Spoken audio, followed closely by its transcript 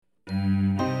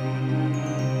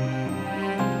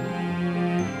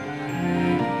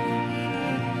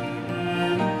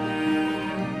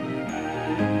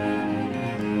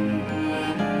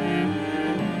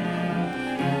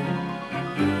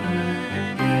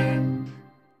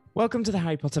Welcome to the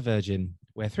Harry Potter Virgin,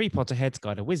 where three Potterheads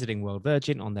guide a Wizarding World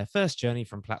Virgin on their first journey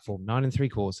from platform 9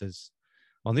 3/4.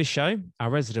 On this show,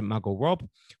 our resident Muggle Rob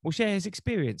will share his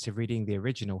experience of reading the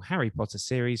original Harry Potter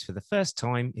series for the first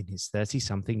time in his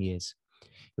 30-something years.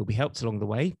 He'll be helped along the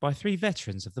way by three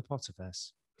veterans of the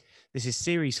Potterverse. This is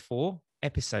Series 4,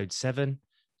 Episode 7,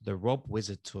 the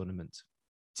Robwizard Tournament.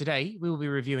 Today, we will be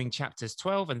reviewing chapters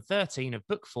 12 and 13 of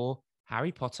Book 4,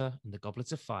 Harry Potter and the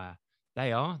Goblet of Fire.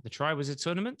 They are the Triwizard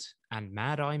Tournament and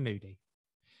Mad Eye Moody.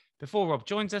 Before Rob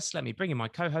joins us, let me bring in my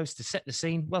co-host to set the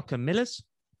scene. Welcome, Millers.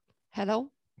 Hello.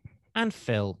 And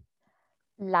Phil.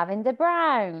 Lavender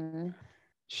Brown.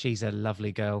 She's a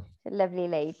lovely girl. A lovely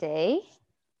lady.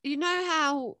 You know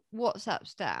how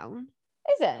WhatsApp's down?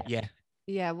 Is it? Yeah.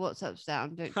 Yeah, WhatsApp's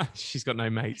down. Don't She's got no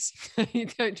mates. you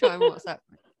don't try and WhatsApp.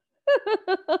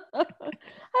 How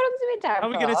long's it been down How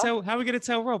are we gonna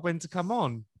tell Rob when to come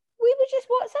on? We were just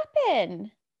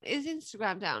WhatsApping. Is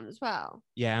Instagram down as well?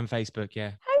 Yeah, and Facebook,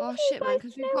 yeah. How Oh do you shit, man! guys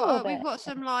Because know all we've got this?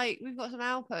 some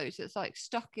outposts that's like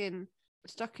stuck in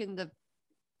the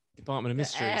Department of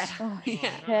Mysteries. air. Oh,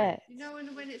 Yeah. shit. You know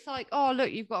when it's like, oh look,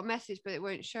 you've got a message, but it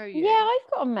won't show you. Yeah, I've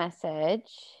got a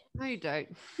message. No, you don't.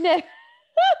 No.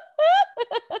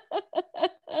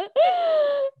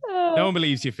 No one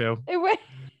believes you, Phil. It went-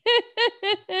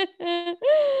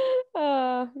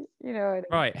 oh, you know.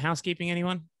 Right, housekeeping,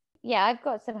 anyone? Yeah, I've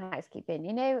got some housekeeping.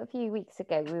 You know, a few weeks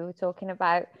ago we were talking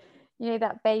about,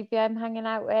 that baby I'm hanging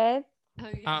out with. Oh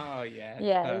yeah. Oh,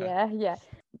 yeah. Yeah.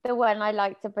 The one I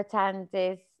like to pretend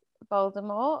is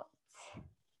Voldemort.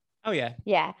 Oh, yeah.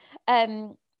 Yeah.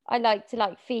 I like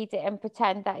to feed it and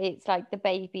pretend that it's like the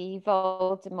baby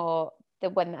Voldemort,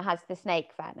 the one that has the snake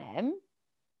venom.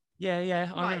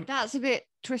 Yeah. Right, that's a bit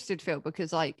twisted, Phil,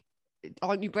 because aren't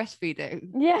you breastfeeding?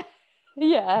 Yeah.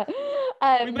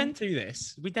 We went through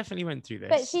this. We definitely went through this.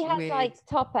 But she has Weird.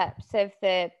 top ups of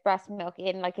the breast milk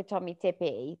in a Tommy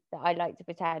Tippy that I like to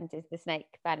pretend is the snake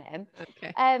venom.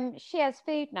 Okay. She has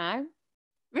food now.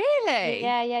 Really?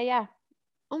 Yeah.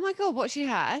 Oh my god, what she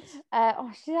had?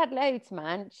 She's had loads,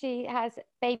 man. She has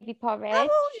baby porridge. How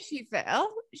old is she, Phil?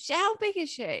 How big is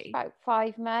she? About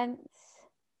 5 months.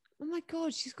 Oh my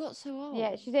god, she's got so old.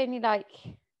 Yeah, she's only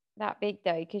that big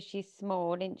though, because she's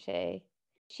small, isn't she?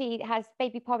 She has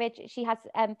baby porridge. She has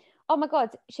oh my god,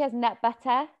 she has nut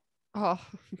butter. Oh,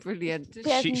 brilliant.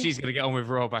 She's going to get on with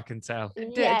Rob, I can tell. Does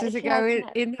it she go has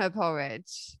in her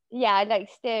porridge? Yeah, I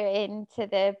stir it into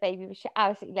the baby. She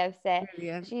absolutely loves it.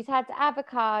 Brilliant. She's had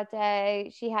avocado.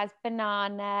 She has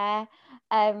banana.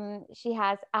 She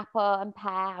has apple and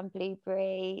pear and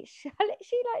blueberry. She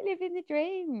living the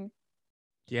dream.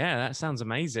 Yeah, that sounds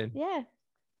amazing. Yeah.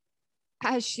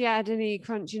 Has she had any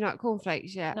crunchy nut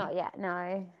cornflakes yet? Not yet,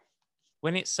 no.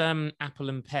 When it's apple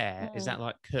and pear, is that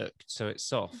cooked so it's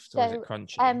soft, or is it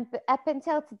crunchy? But up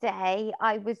until today,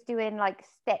 I was doing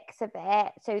sticks of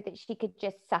it so that she could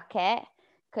just suck it,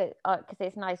 because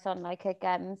it's nice on her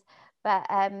gums. But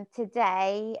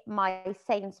today, my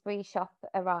Sainsbury's shop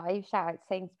arrived. Shout out to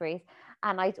Sainsbury's,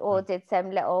 and I'd ordered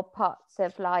some little pots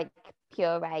of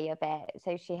puree of it,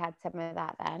 so she had some of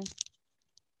that then.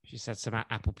 She said some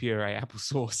apple puree, apple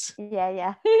sauce.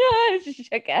 Yeah.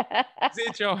 Sugar. Is it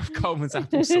a jar of Coleman's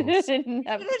apple sauce? You could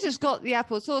have just got the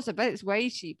apple sauce. I bet it's way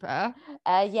cheaper.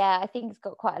 Yeah, I think it's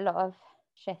got quite a lot of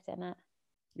shit in it.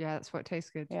 Yeah, that's what tastes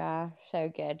good. Yeah, so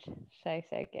good. So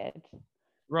good.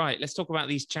 Right, let's talk about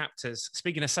these chapters.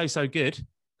 Speaking of so good,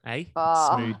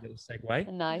 Oh. smooth little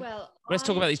segue. No. Well, Let's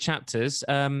talk about these chapters.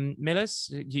 Millers,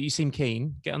 you seem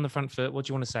keen. Get on the front foot. What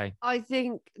do you want to say? I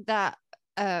think that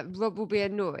Rob will be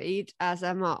annoyed, as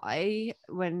am I,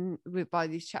 when we buy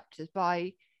these chapters,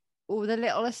 by all the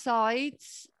little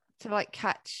asides to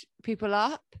catch people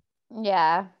up.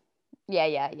 Yeah.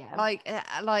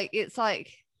 It's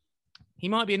He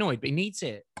might be annoyed, but he needs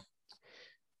it.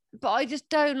 but I just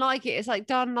don't like it. It's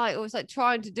done or it's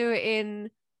trying to do it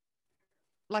in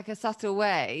a subtle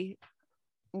way.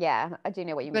 Yeah, I do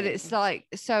know what you But mean. it's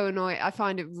so annoying. I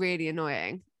find it really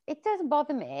annoying. It doesn't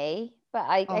bother me, but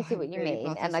I see what it you really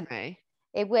mean, bothers and me.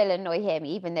 it will annoy him,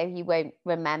 even though he won't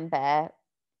remember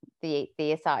the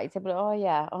asides. He'll be like, oh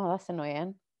yeah, that's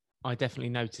annoying. I definitely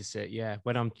notice it. Yeah,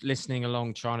 when I'm listening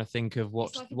along, trying to think of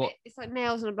what. It's like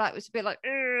nails on a black. It's a bit A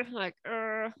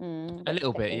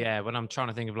little bit, yeah. When I'm trying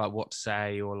to think of what to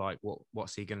say, or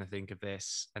what's he going to think of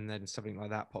this, and then something like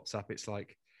that pops up. It's a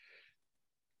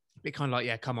bit kind of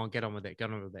yeah, come on, get on with it.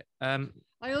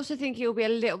 I also think he'll be a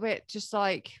little bit just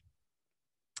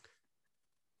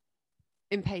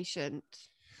impatient.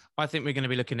 I think we're going to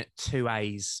be looking at 2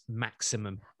 A's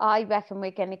maximum. I reckon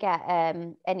we're going to get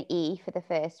an E for the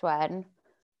first one.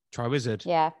 Triwizard.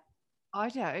 Yeah. I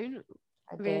don't.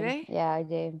 I do. Really? Yeah, I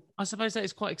do. I suppose that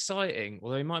is quite exciting,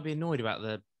 although he might be annoyed about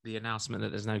the announcement that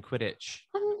there's no Quidditch.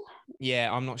 Yeah,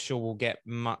 I'm not sure we'll get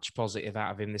much positive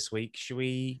out of him this week. Should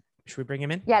we bring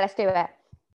him in? Yeah, let's do it.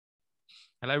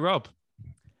 Hello, Rob.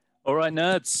 All right,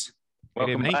 nerds. How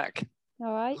you doing, Welcome mate? back.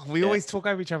 All right. We always talk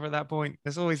over each other at that point.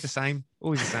 It's always the same.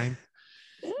 Always the same.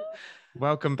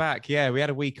 Welcome back. Yeah, we had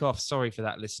a week off. Sorry for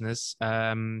that, listeners.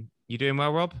 You doing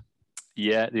well, Rob?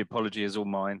 Yeah, the apology is all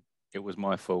mine. It was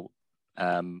my fault.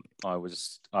 I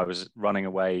was running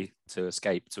away to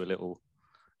escape to a little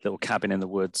cabin in the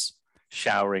woods,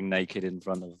 showering naked in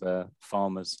front of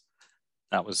farmers.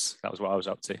 That was what I was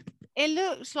up to. It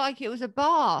looks like it was a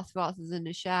bath rather than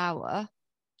a shower.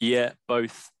 Yeah,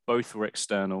 both were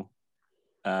external.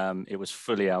 It was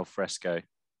fully al fresco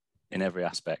in every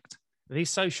aspect. Are these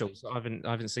socials? I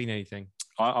haven't seen anything.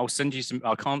 I'll send you some.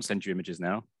 I can't send you images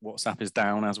now. WhatsApp is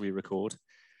down as we record,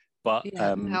 but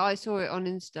Yeah, no, I saw it on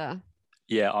Insta.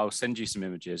 yeah, I'll send you some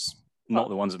images. Not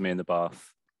the ones of me in the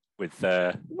bath. With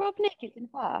Rob naked in the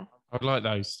bath. I'd like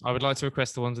those. I would like to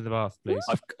request the ones in the bath, please.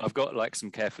 I've got like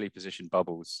some carefully positioned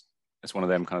bubbles. It's one of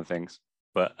them kind of things.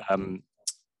 But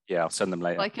yeah, I'll send them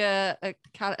later. Like a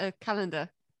calendar.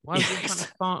 Why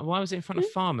was it in front of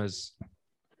farmers?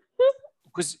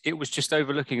 Because it was just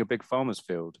overlooking a big farmer's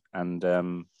field, and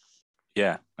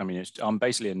yeah, I mean, I'm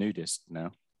basically a nudist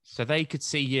now. So they could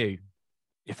see you.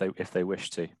 If they wish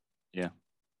to, yeah.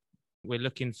 We're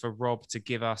looking for Rob to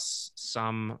give us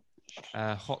some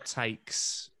hot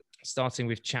takes, starting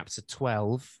with chapter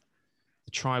 12,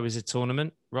 the Triwizard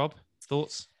Tournament. Rob,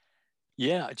 thoughts?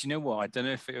 Yeah, do you know what? I don't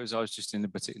know if I was just in a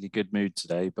particularly good mood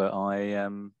today, but I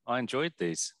enjoyed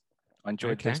these. I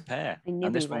enjoyed this pair,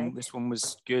 and this one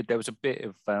was good. There was a bit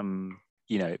of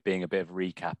it being a bit of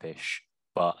recap-ish,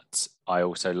 but I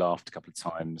also laughed a couple of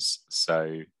times,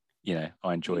 so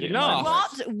I enjoyed it.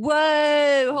 What?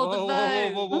 Whoa! Hold the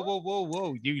phone.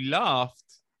 Whoa! You laughed.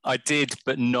 I did,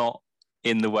 but not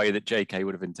in the way that JK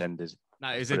would have intended. No,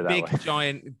 it was a big,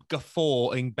 giant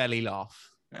guffawing belly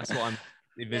laugh. That's what I'm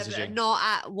envisaging. Yeah, not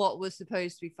at what was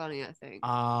supposed to be funny, I think.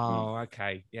 Oh,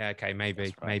 okay. Yeah, okay,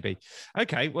 maybe.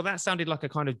 Okay, well, that sounded like a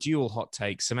kind of dual hot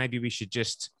take, so maybe we should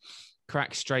just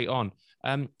crack straight on.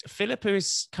 Philip, who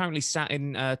is currently sat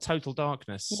in total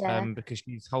darkness because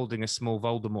she's holding a small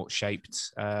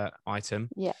Voldemort-shaped item.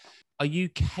 Yeah. Are you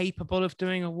capable of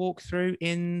doing a walkthrough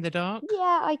in the dark?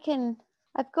 Yeah, I can.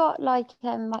 I've got like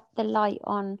the light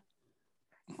on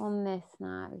this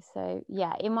now, so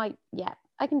yeah, it might. Yeah,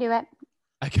 I can do it.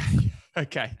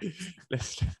 Okay.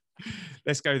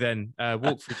 Let's go then.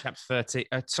 Walk through chapter 30.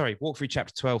 Walk through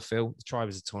chapter 12, Phil. The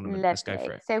Triwizard Tournament. Lovely. Let's go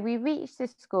for it. So we reached the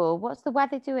school. What's the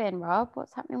weather doing, Rob?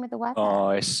 What's happening with the weather? Oh,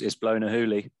 it's blown a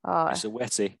hoolie. Oh, it's a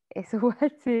wetty. It's a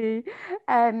wetty.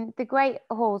 The Great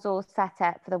Hall's all set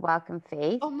up for the welcome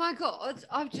feast. Oh my God,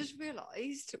 I've just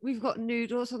realised we've got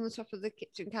noodles on the top of the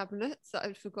kitchen cabinets that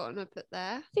I'd forgotten I put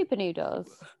there. Super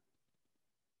noodles.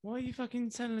 Why are you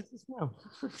fucking telling us this now?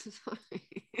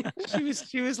 Sorry.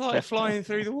 She was like flying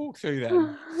through the walkthrough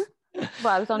then.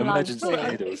 Well, I was online.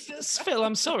 Phil,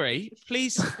 I'm sorry.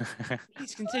 Please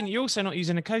continue. You're also not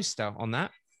using a coaster on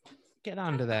that. Get that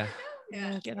under there.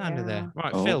 Yeah. Get that under there.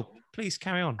 Right, Oh. Phil, please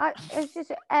carry on. It's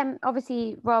just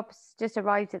obviously Rob's just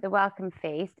arrived at the welcome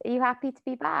feast. Are you happy to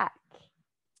be back?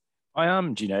 I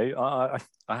am. Do you know?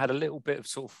 I had a little bit of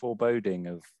sort of foreboding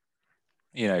of,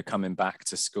 coming back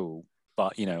to school.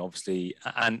 But, obviously,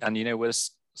 and where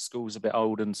school's a bit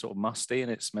old and sort of musty and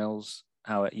it smells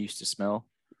how it used to smell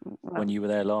when you were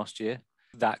there last year,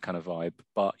 that kind of vibe.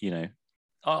 But,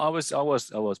 I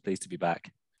was pleased to be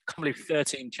back. I can't believe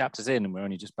 13 chapters in and we're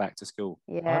only just back to school.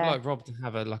 Yeah. I'd like Rob to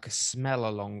have a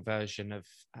smell-along version of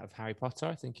Harry Potter.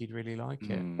 I think he'd really like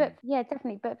it. But yeah,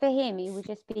 definitely. But for him, he would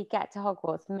just be get to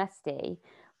Hogwarts musty.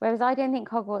 Whereas I don't think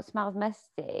Hogwarts smells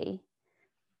musty.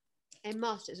 It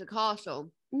must. It's a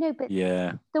castle. No, but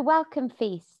Yeah. the welcome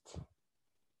feast.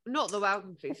 Not the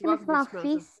welcome feast. It's gonna smell Welcome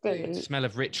feast smells of feasty. food. Smell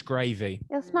of rich gravy.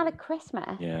 It'll smell of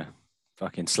Christmas. Yeah.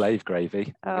 Fucking slave gravy.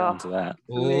 Get Oh. onto that.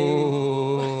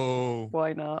 Oh.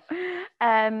 Why not?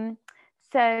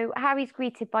 So Harry's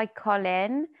greeted by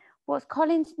Colin. What's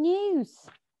Colin's news?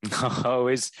 Oh,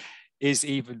 his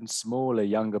even smaller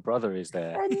younger brother is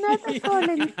there. Another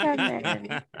Colin's coming.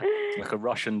 Like a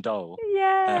Russian doll.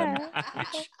 Yeah.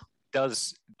 Which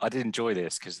I did enjoy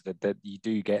this because that you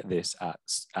do get this at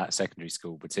secondary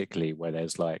school, particularly where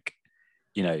there's like,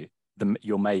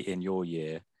 your mate in your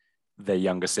year, their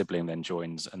younger sibling then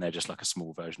joins and they're just like a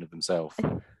small version of themselves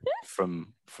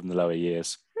from the lower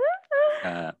years.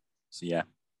 So yeah.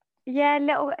 Yeah,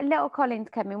 little Colin's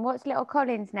coming. What's little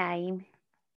Colin's name?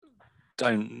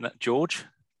 George?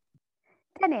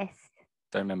 Dennis.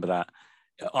 Don't remember that.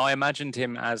 I imagined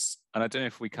him as, and I don't know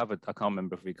if I can't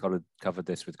remember if we covered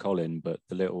this with Colin, but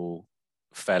the little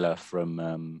fella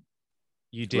from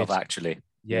You did. Love Actually.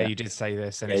 Yeah, you did say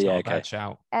this, and Yeah, it's not a okay. bad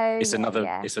shout. Oh, It's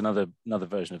yeah. it's another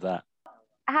version of that.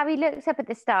 Harry looks up at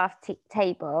the staff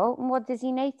table, and what does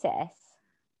he notice?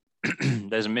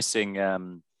 There's a missing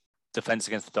Defense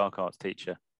Against the Dark Arts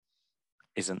teacher.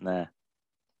 Isn't there?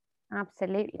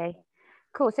 Absolutely.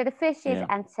 Cool. So the first year's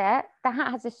enter. The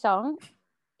hat has a song.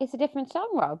 It's a different song,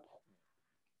 Rob.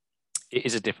 It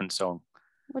is a different song.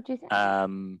 What do you think?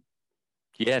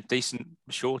 Yeah, decent,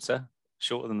 shorter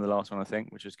than the last one, I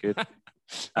think, which was good.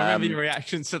 I remember your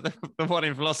reaction to the one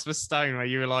in Philosopher's Stone where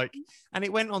you were like, and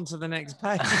it went on to the next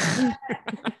page.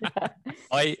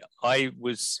 I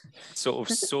was sort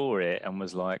of saw it and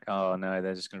was like, oh no,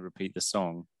 they're just going to repeat the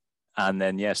song. And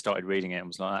then, started reading it and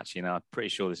was like, actually, no, I'm pretty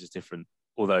sure this is different.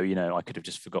 Although, I could have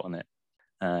just forgotten it,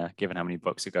 given how many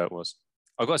books ago it was.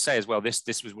 I've got to say as well,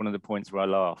 this was one of the points where I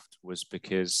laughed, was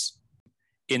because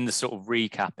in the sort of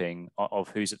recapping of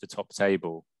who's at the top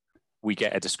table, we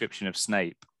get a description of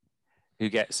Snape, who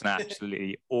gets an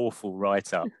absolutely awful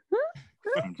write-up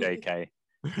from JK.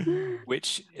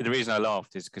 Which the reason I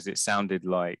laughed is because it sounded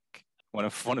like one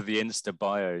of the Insta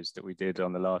bios that we did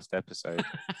on the last episode.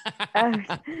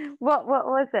 What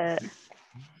was it?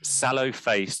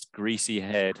 Sallow-faced,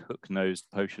 greasy-haired, hook-nosed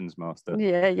potions master.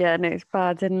 Yeah, no, it's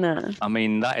bad, isn't it? I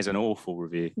mean, that is an awful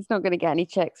review. He's not going to get any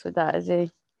checks with that, is he?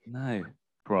 No,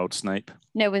 poor old Snape.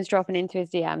 No one's dropping into his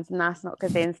DMs, and that's not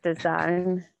because Insta's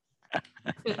down.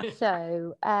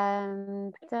 So,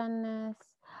 Dennis.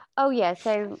 Oh yeah,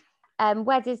 so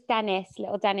where does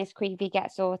little Dennis Creevy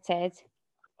get sorted?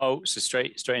 Oh, so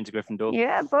straight into Gryffindor.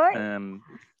 Yeah, boy.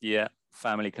 Yeah,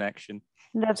 family connection.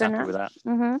 Loving Happy it. with that.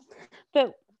 Mm-hmm.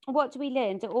 But what do we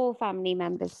learn? Do all family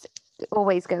members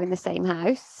always go in the same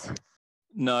house?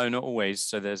 No, not always.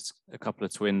 So there's a couple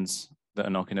of twins that are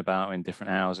knocking about in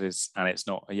different houses, and it's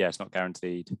not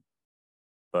guaranteed,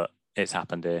 but it's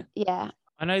happened here. Yeah.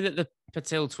 I know that the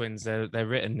Patil twins, they're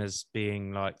written as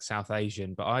being like South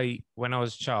Asian, but when I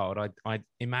was a child, I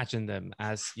imagined them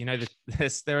as,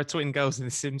 there are twin girls in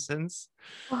The Simpsons.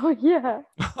 Oh yeah.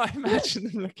 I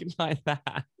imagine them looking like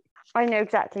that. I know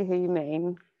exactly who you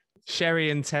mean.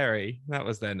 Sherry and Terry, that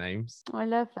was their names. I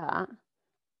love that.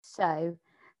 So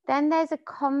then there's a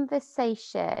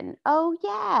conversation. Oh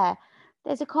yeah.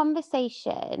 There's a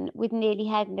conversation with Nearly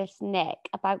Headless Nick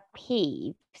about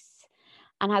Peeves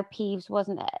and how Peeves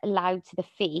wasn't allowed to the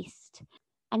feast.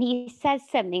 And he says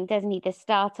something, doesn't he, that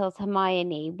startles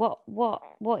Hermione.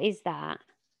 What is that?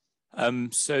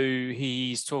 So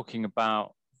he's talking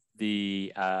about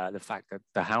the fact that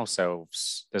the house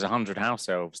elves, there's 100 house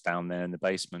elves down there in the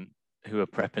basement who are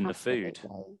prepping the food.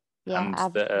 Yeah, and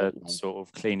absolutely. that are sort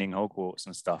of cleaning Hogwarts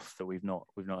and stuff that we've not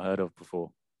heard of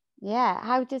before. Yeah.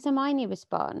 How does Hermione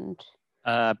respond?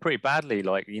 Pretty badly.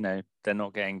 Like, they're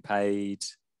not getting paid.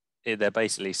 They're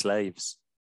basically slaves.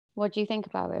 What do you think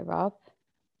about it, Rob?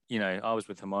 I was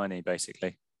with Hermione,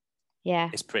 basically. Yeah.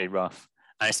 It's pretty rough.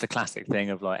 And it's the classic thing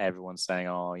of like everyone saying,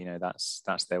 oh,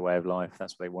 that's their way of life.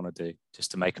 That's what they want to do just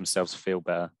to make themselves feel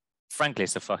better. Frankly,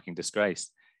 it's a fucking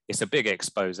disgrace. It's a big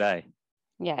expose. Yeah,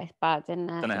 it's bad, isn't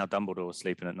it? I don't know how Dumbledore's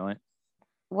sleeping at night.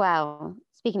 Well,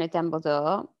 speaking of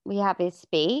Dumbledore, we have his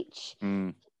speech.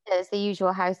 There's the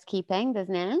usual housekeeping,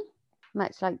 doesn't it?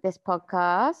 Much like this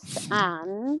podcast.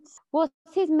 And what's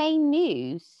his main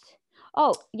news?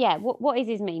 Oh, yeah. What is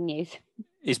his main news?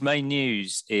 His main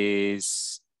news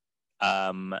is,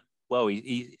 the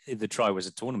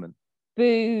Triwizard Tournament.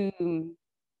 Boom.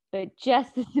 But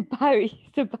just as he's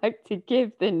about to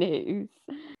give the news,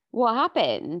 what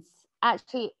happens?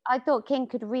 Actually, I thought King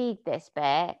could read this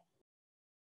bit.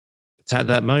 At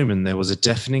that moment, there was a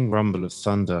deafening rumble of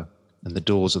thunder, and the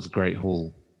doors of the great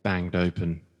hall banged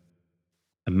open.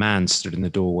 A man stood in the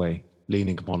doorway,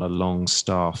 leaning upon a long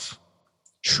staff,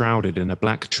 shrouded in a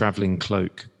black travelling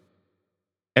cloak.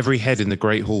 Every head in the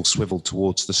great hall swiveled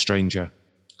towards the stranger,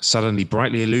 suddenly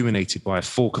brightly illuminated by a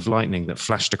fork of lightning that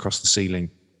flashed across the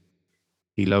ceiling.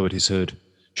 He lowered his hood,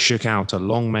 shook out a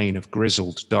long mane of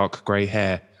grizzled, dark grey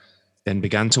hair, then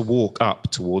began to walk up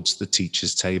towards the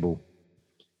teacher's table.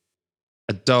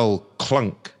 A dull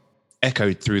clunk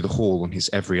echoed through the hall on his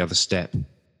every other step.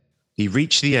 He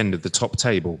reached the end of the top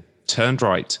table, turned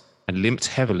right, and limped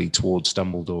heavily towards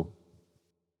Dumbledore.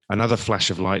 Another flash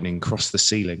of lightning crossed the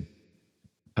ceiling.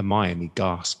 Hermione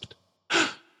gasped.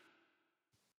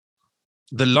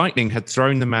 The lightning had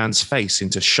thrown the man's face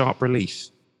into sharp relief,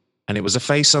 and it was a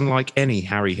face unlike any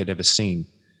Harry had ever seen.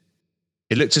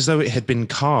 It looked as though it had been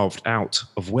carved out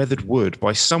of weathered wood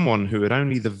by someone who had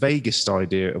only the vaguest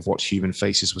idea of what human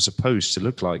faces were supposed to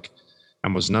look like,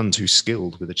 and was none too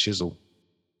skilled with a chisel.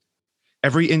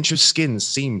 Every inch of skin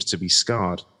seemed to be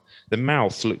scarred. The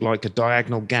mouth looked like a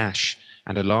diagonal gash,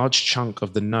 and a large chunk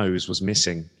of the nose was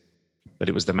missing. But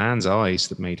it was the man's eyes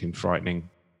that made him frightening.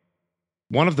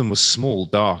 One of them was small,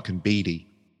 dark, and beady.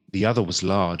 The other was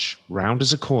large, round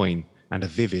as a coin, and a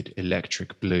vivid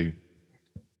electric blue.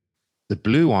 The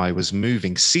blue eye was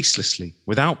moving ceaselessly,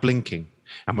 without blinking,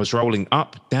 and was rolling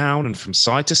up, down, and from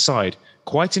side to side,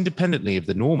 quite independently of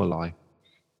the normal eye.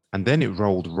 And then it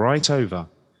rolled right over,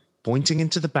 pointing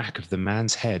into the back of the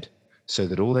man's head, so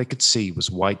that all they could see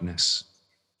was whiteness.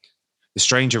 The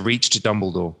stranger reached to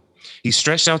Dumbledore. He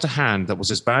stretched out a hand that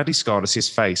was as badly scarred as his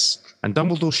face, and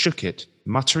Dumbledore shook it,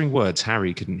 muttering words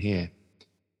Harry couldn't hear.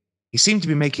 He seemed to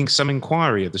be making some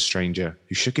inquiry of the stranger,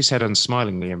 who shook his head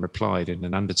unsmilingly and replied in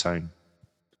an undertone.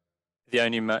 The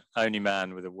only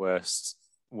man with a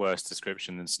worse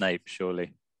description than Snape,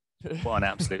 surely. What an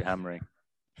absolute hammering.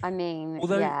 I mean,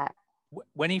 Although, yeah.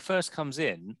 When he first comes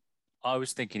in, I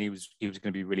was thinking he was going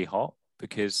to be really hot,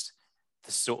 because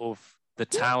the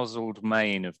tousled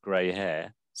mane of grey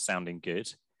hair sounding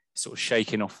good, sort of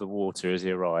shaking off the water as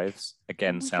he arrives,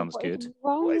 again sounds What good. is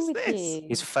wrong What is with this? you?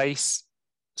 His face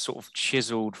sort of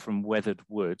chiseled from weathered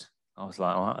wood. I was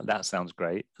like, oh, that sounds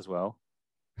great as well.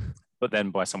 But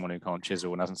then by someone who can't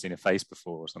chisel and hasn't seen a face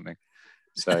before or something.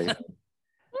 So, and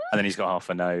then he's got half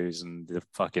a nose and the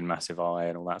fucking massive eye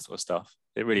and all that sort of stuff.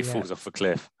 It really falls off a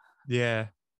cliff. Yeah.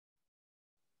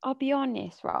 I'll be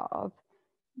honest, Rob.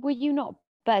 Were you not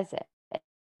buzzing?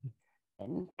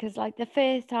 Because like the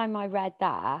first time I read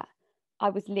that, I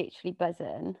was literally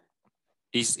buzzing.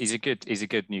 He's a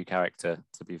good new character,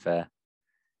 to be fair.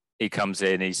 He comes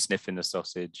in, he's sniffing the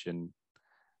sausage and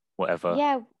whatever.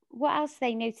 Yeah. What else do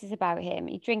they notice about him?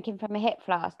 He's drinking from a hip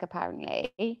flask,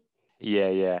 apparently.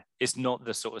 Yeah. It's not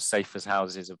the sort of safe as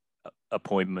houses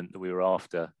appointment that we were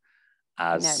after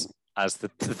as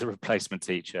the replacement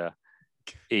teacher.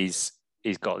 He's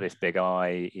got this big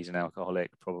eye. He's an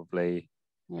alcoholic, probably.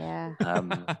 Yeah.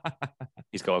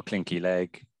 He's got a clinky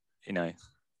leg, Clunky.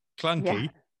 Yeah.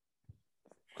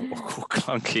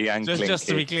 Clunky and clinky. Just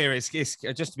to be clear,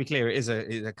 it is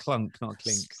a clunk, not a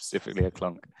clink. Specifically a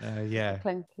clunk. Yeah.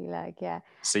 Clunky leg, yeah.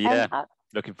 So yeah,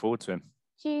 looking forward to him.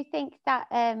 Do you think that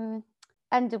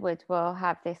Underwood will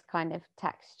have this kind of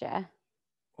texture?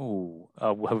 Oh,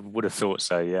 I would have thought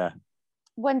so, yeah.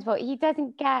 Wonderful. He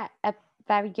doesn't get a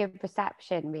very good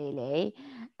reception, really.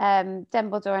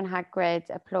 Dumbledore and Hagrid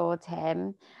applaud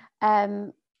him.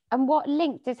 And what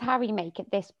link does Harry make at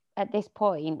this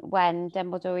point when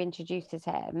Dumbledore introduces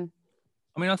him?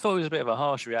 I mean, I thought it was a bit of a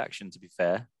harsh reaction, to be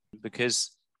fair,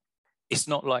 because it's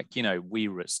not like, we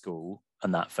were at school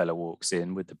and that fella walks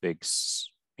in with the big,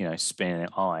 spinning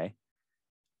eye,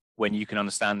 when you can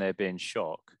understand there being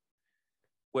shock.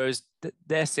 Whereas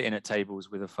they're sitting at tables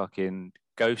with a fucking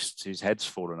ghost whose head's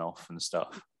fallen off and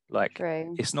stuff. Like,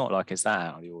 True. It's not like it's that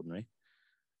out of the ordinary.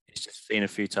 It's just been a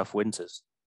few tough winters.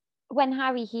 When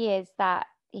Harry hears that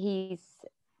he's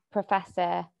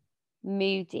Professor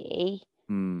Moody.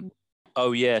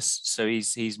 Oh yes, so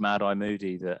he's Mad Eye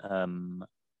Moody that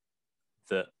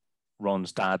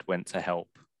Ron's dad went to help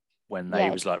when they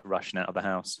was like rushing out of the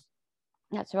house.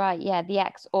 That's right. Yeah, the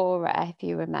ex-Aura, if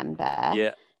you remember.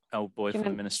 Yeah, old boy from the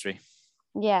Ministry.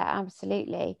 Yeah,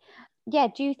 absolutely. Yeah,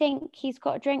 do you think he's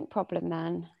got a drink problem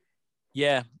then?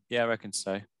 Yeah, I reckon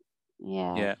so.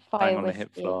 Yeah, bang on the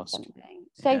hip flask.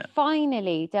 So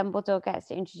finally, Dumbledore gets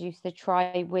to introduce the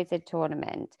Robwizard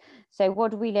Tournament. So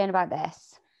what do we learn about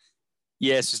this?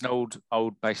 Yes, it's an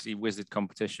old basically wizard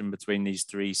competition between these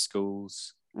three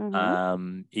schools.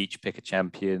 Each pick a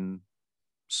champion,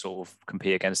 sort of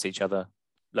compete against each other.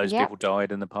 Loads of people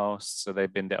died in the past, so they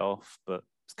binned it off, but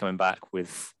it's coming back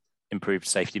with improved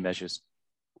safety measures.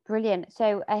 Brilliant.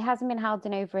 So it hasn't been held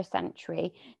in over a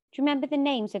century. Do you remember the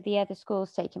names of the other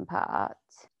schools taking part?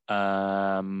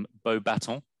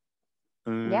 Beauxbatons.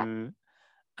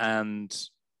 And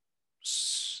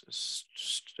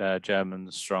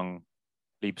German Strong,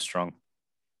 Liebstrong.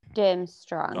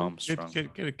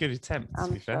 Durmstrang. Good attempt,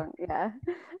 to be fair. Yeah.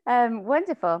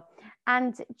 Wonderful.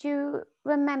 And do you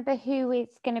remember who is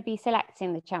going to be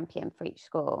selecting the champion for each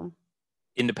school?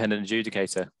 Independent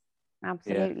adjudicator.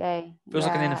 Absolutely. Yeah. Feels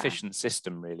like an inefficient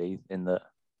system, really, in that,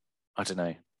 I don't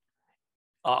know.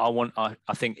 I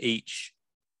think each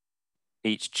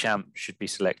champ should be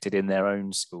selected in their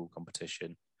own school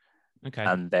competition. Okay.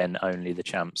 And then only the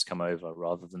champs come over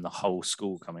rather than the whole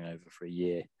school coming over for a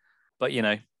year. But,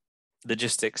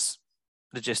 logistics,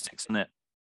 isn't it?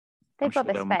 They've got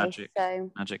the space.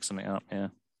 Magic something up, yeah.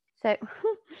 So,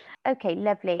 okay,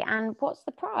 lovely. And wwhat's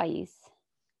the prize?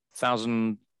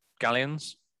 1,000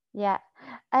 galleons. Yeah.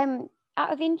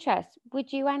 Out of interest,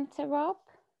 would you enter, Rob?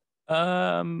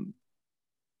 No,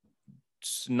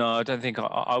 I don't think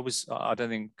I was. I don't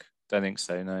think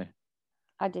so. No.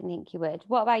 I didn't think you would.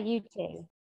 What about you two?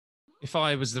 If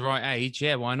I was the right age,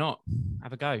 yeah, why not?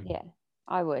 Have a go. Yeah,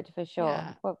 I would for sure.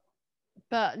 Yeah. Well,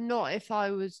 But not if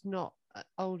I was not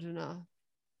old enough.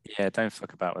 Yeah, don't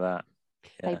fuck about with that.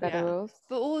 play Yeah. by the Yeah. rules.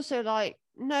 But also, like,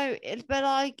 no, but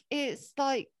like, it's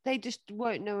like they just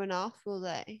won't know enough, will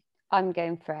they? I'm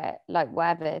going for it. Like,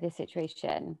 whatever the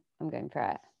situation, I'm going for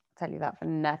it. I'll tell you that for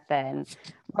nothing.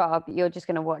 Rob, you're just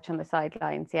going to watch on the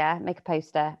sidelines, yeah? Make a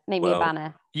poster. Make me a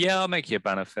banner. Yeah, I'll make you a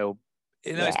banner, Phil.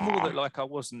 It's more Yeah. that like I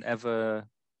wasn't ever.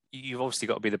 You've obviously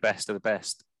got to be the best of the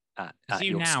best at It's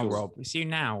you your now, school. Rob. It's you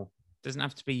now. Doesn't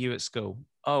have to be you at school.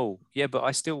 Oh, yeah, but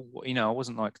I still, I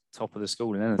wasn't like top of the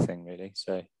school in anything really.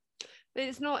 So But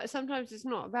it's not. Sometimes it's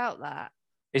not about that.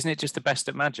 isn't it just the best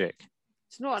at magic?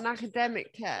 It's not an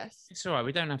academic test. It's all right.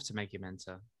 We don't have to make him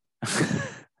enter.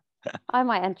 I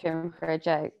might enter him for a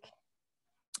joke.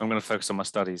 I'm going to focus on my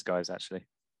studies, guys, actually.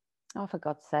 Oh, for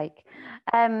God's sake.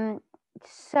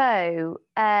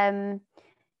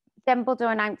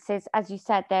 Dumbledore announces, as you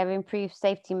said, there are improved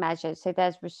safety measures. So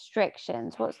there's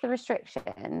restrictions. What's the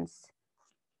restrictions?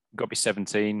 You've got to be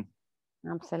 17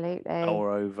 Absolutely.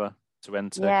 or over to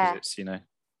enter because Yeah. it's,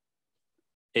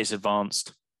 it's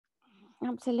advanced.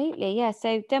 Absolutely, yeah.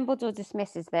 So Dumbledore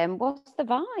dismisses them. What's the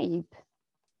vibe?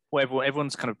 Well,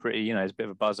 everyone's kind of pretty, there's a bit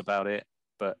of a buzz about it,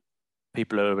 but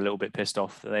people are a little bit pissed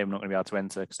off that they're not going to be able to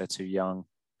enter because they're too young.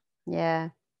 Yeah.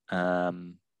 Yeah.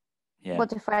 What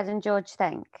do Fred and George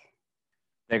think?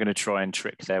 They're going to try and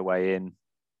trick their way in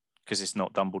because it's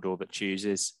not Dumbledore that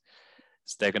chooses.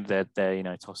 So they're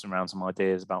tossing around some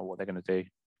ideas about what they're going to do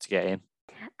to get in.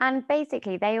 And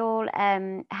basically, they all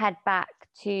head back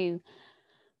to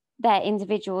their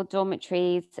individual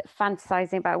dormitories,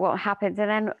 fantasizing about what happened. And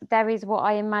then there is what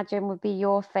I imagine would be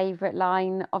your favorite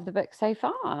line of the book so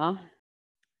far.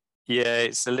 Yeah,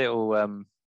 it's a little.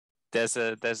 There's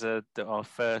our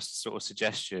first sort of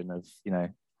suggestion of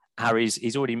Harry's.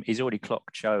 He's already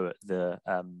clocked Cho at the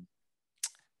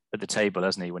table,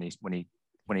 hasn't he? When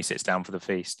he sits down for the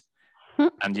feast,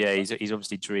 and yeah, he's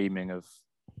obviously dreaming of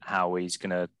how he's going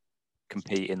to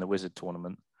compete in the Wizard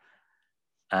Tournament,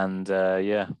 and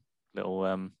little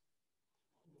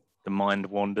the mind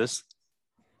wanders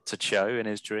to Cho in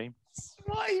his dream.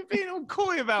 Why are you being all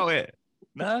coy about it?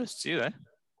 No, it's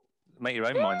make your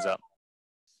own minds up.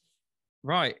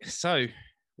 Right, so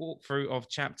walkthrough of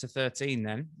chapter 13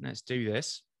 then. Let's do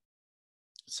this.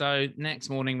 So next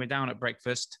morning we're down at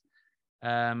breakfast.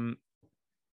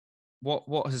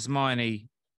 What has Hermione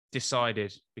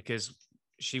decided? Because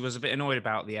she was a bit annoyed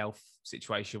about the elf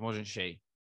situation, wasn't she?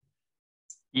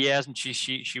 Yeah, hasn't she?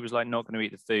 She was like not going to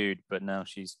eat the food, but now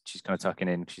she's kind of tucking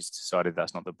in. She's decided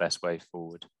that's not the best way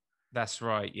forward. That's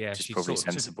right. Yeah, she's probably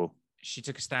sensible. She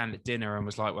took a stand at dinner and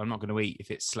was like, "Well, I'm not going to eat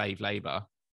if it's slave labor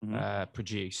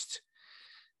produced."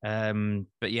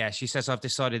 But yeah, she says, "I've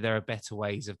decided there are better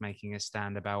ways of making a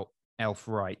stand about elf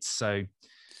rights." So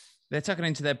they're tucking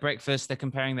into their breakfast. They're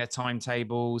comparing their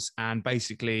timetables, and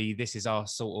basically, this is our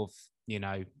sort of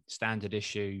standard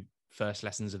issue first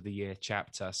lessons of the year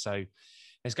chapter. So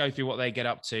let's go through what they get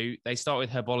up to. They start with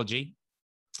herbology,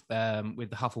 with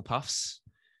the Hufflepuffs,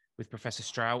 with Professor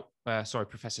Sprout,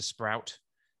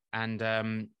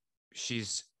 and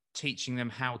she's teaching them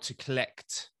how to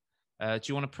collect. Do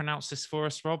you want to pronounce this for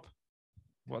us, Rob?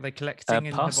 What are they collecting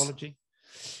in herbology?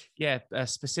 Yeah,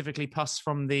 specifically pus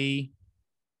from the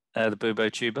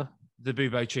bubo tuber. The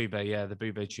bubo tuber, yeah, the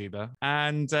bubo tuber.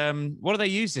 And what do they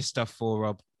use this stuff for,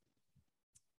 Rob?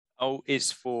 Oh,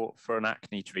 it's for an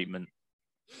acne treatment.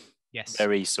 Yes.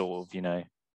 Very sort of,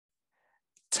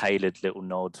 tailored little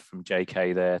nod from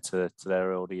JK there to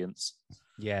their audience.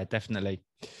 Yeah, definitely.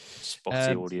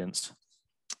 Spotty audience.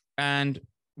 And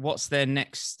what's their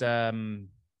next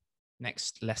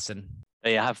lesson?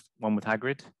 They have one with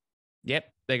Hagrid. Yep,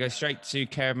 they go straight to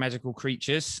Care of Magical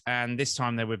Creatures, and this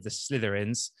time they're with the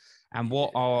Slytherins. And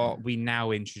what are we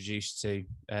now introduced to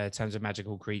in terms of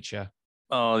magical creature?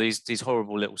 Oh, these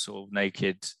horrible little sort of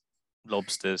naked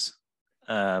lobsters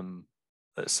that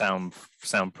sound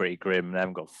pretty grim. They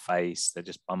haven't got a face. They're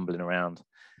just bumbling around.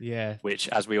 Yeah. Which,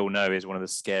 as we all know, is one of the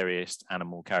scariest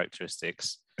animal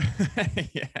characteristics.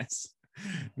 Yes.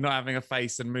 Not having a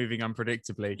face and moving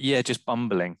unpredictably. Yeah, just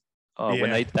bumbling. Oh, Yeah.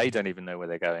 when they don't even know where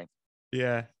they're going.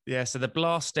 Yeah. Yeah. So the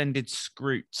blast-ended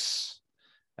scroots.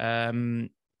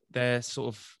 They're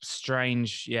sort of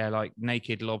strange, like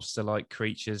naked lobster-like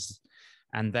creatures.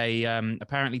 And they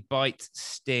apparently bite,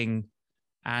 sting,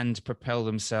 and propel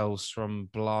themselves from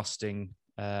blasting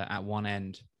at one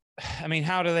end. I mean,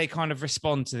 how do they kind of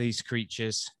respond to these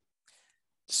creatures?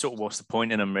 Sort of, what's the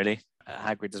point in them, really?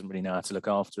 Hagrid doesn't really know how to look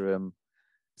after them,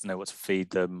 doesn't know what to feed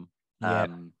them. Yeah.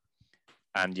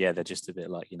 And yeah, they're just a bit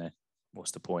like,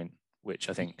 what's the point? Which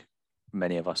I think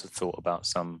many of us have thought about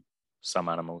some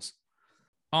animals.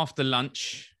 After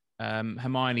lunch,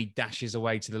 Hermione dashes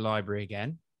away to the library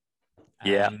again.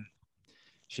 Yeah.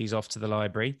 She's off to the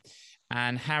library.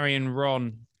 And Harry and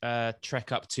Ron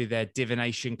trek up to their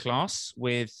divination class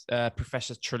with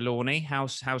Professor Trelawney.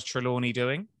 How's Trelawney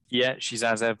doing? Yeah, she's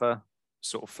as ever,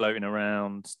 sort of floating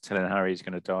around, telling Harry he's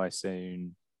going to die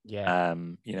soon. Yeah.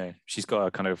 She's got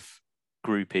a kind of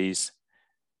groupies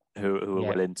who are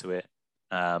well into it.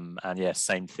 And yeah,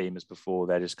 same theme as before.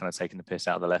 They're just kind of taking the piss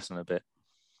out of the lesson a bit.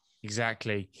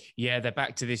 Exactly. Yeah, they're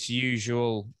back to this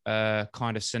usual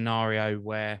kind of scenario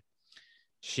where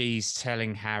she's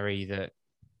telling Harry that,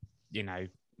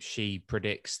 she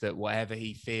predicts that whatever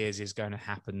he fears is going to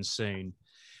happen soon.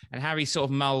 And Harry sort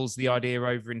of mulls the idea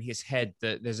over in his head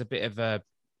that there's a bit of a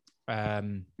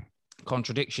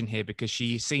contradiction here, because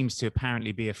she seems to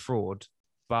apparently be a fraud,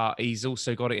 but he's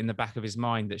also got it in the back of his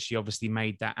mind that she obviously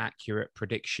made that accurate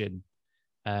prediction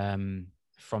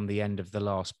from the end of the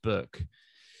last book.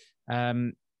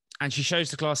 And she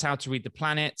shows the class how to read the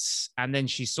planets, and then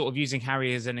she's sort of using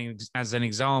Harry as an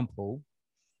example.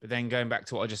 But then going back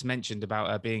to what I just mentioned about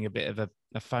her being a bit of a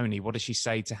phony, what does she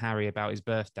say to Harry about his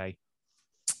birthday?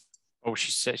 Oh,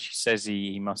 she says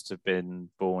he must have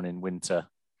been born in winter,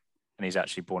 and he's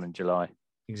actually born in July.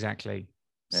 Exactly.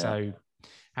 Yeah. So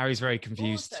Harry's very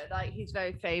confused. Also, he's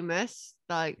very famous.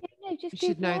 You just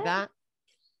should know Google it. that.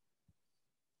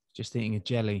 Just eating a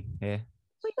jelly here.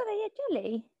 We got a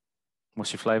jelly.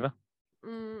 What's your flavour?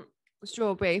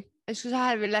 Strawberry. It's because I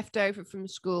had it left over from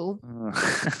school.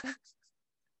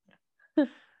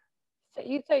 So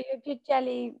you had your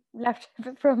jelly left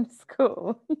over from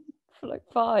school for like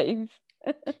 5.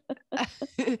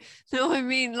 No, I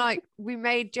mean we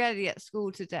made jelly at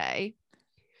school today.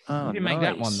 Oh, You didn't make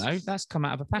that one though. That's come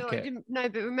out of a No, I packet. didn't. No,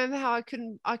 but remember how I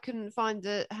couldn't find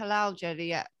the halal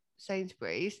jelly at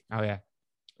Sainsbury's? Oh yeah.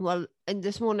 Well, and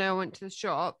this morning I went to the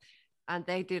shop, and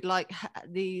they did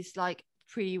these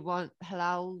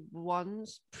halal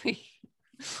ones.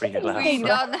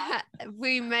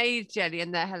 We-made jelly,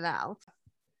 and they're halal.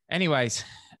 Anyways,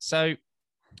 so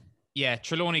yeah,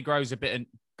 Trelawney grows a bit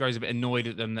annoyed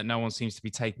at them that no one seems to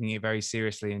be taking it very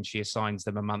seriously, and she assigns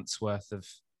them a month's worth of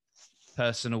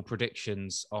personal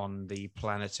predictions on the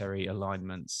planetary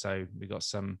alignments. So we got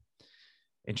some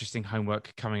interesting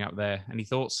homework coming up there. Any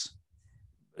thoughts?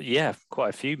 Yeah, quite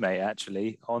a few, mate,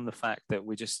 actually, on the fact that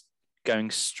we're just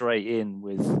going straight in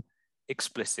with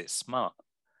explicit smut.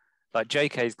 Like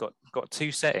JK's got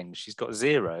 2 settings. She's got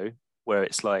 0, where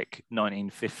it's like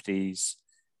 1950s,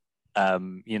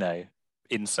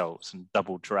 insults and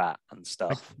double drat and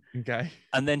stuff. Okay.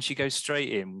 And then she goes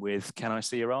straight in with, "Can I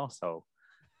see your arsehole?"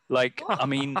 I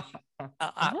mean,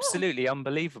 absolutely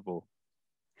unbelievable.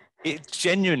 It's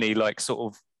genuinely sort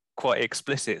of quite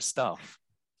explicit stuff.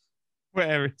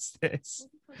 Where is this?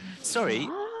 Sorry,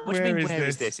 what do you mean, where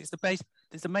is this? It's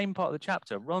the main part of the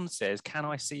chapter. Ron says, "Can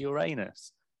I see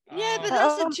Uranus?" Yeah, but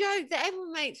that's a joke that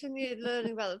everyone makes when you're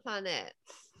learning about the planet.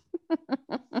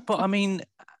 But I mean,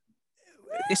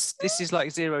 this is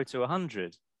like 0 to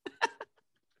 100.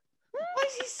 Why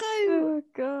is he so? Oh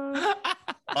god!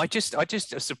 I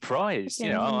just surprised.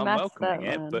 I'm welcoming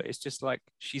it, but it's just like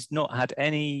she's not had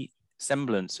any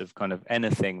semblance of kind of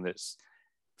anything that's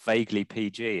vaguely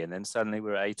PG, and then suddenly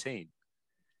we're at 18.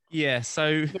 Yeah.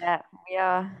 So Yeah, we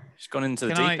are. She's gone into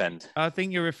the deep end. I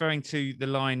think you're referring to the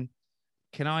line,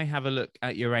 "Can I have a look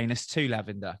at Uranus too,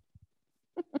 Lavender?"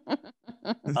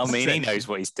 I mean, he knows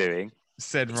what he's doing.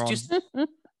 Said Ron.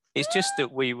 It's just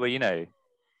that we were,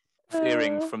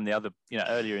 fearing from the other,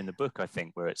 earlier in the book, I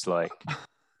think, where it's like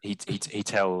he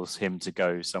tells him to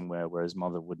go somewhere where his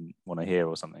mother wouldn't want to hear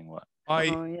or something. What?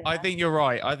 I think you're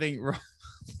right. I think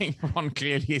Ron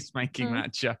clearly is making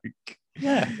that joke.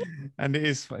 Yeah, and it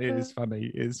is funny. It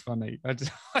is funny. I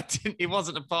didn't. It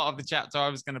wasn't a part of the chapter I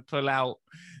was going to pull out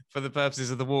for the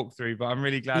purposes of the walkthrough, but I'm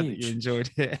really glad that you enjoyed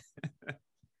it.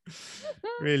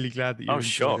 Really glad that you. I was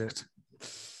shocked.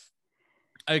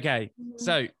 Okay,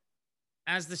 so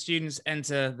as the students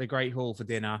enter the Great Hall for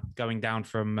dinner, going down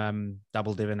from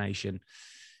double divination,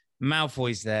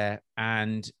 Malfoy's there,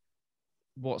 and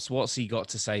what's he got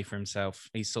to say for himself?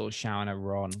 He's sort of shouting at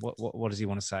Ron. What does he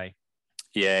want to say?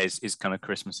 Yeah, his kind of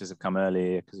Christmases have come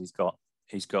earlier because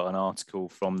he's got an article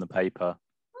from the paper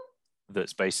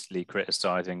that's basically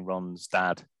criticising Ron's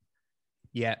dad.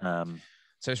 Yeah.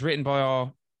 So it's written by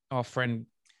our friend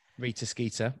Rita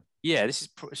Skeeter. Yeah, this is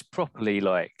it's properly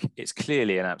like, it's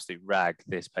clearly an absolute rag,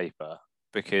 this paper,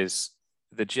 because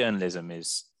the journalism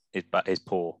is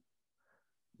poor.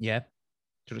 Yeah.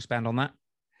 Do you expand on that?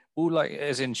 Well, like,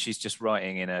 as in she's just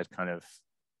writing in a kind of,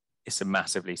 it's a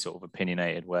massively sort of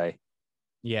opinionated way.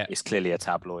 Yeah. It's clearly a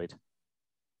tabloid.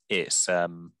 It's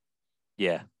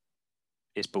yeah,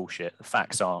 it's bullshit. The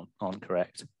facts aren't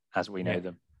correct as we know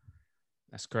them.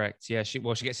 That's correct. Yeah, she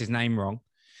gets his name wrong.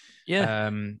 Yeah.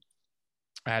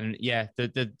 And yeah,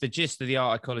 the gist of the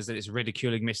article is that it's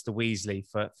ridiculing Mr. Weasley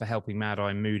for helping Mad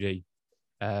Eye Moody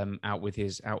out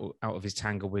of his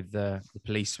tangle with the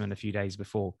policeman a few days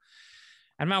before.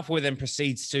 And Malfoy then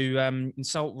proceeds to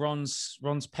insult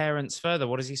Ron's parents further.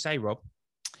 What does he say, Rob?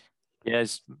 Yeah,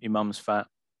 your mum's fat,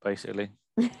 basically.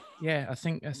 Yeah, I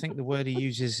think the word he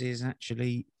uses is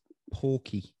actually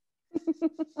porky.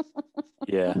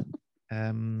 Yeah.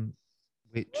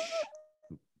 Which,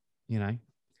 you know,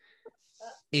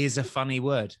 is a funny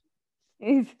word.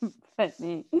 It's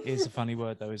funny. It is a funny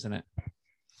word, though, isn't it?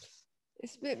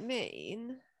 It's a bit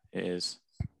mean. It is.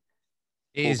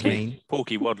 It is mean.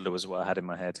 Porky Waddler was what I had in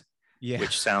my head. Yeah.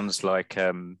 Which sounds like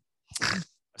a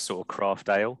sort of craft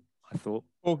ale, I thought.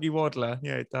 Porky Waddler.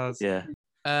 Yeah, it does. Yeah.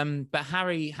 But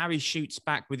Harry shoots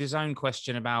back with his own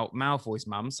question about Malfoy's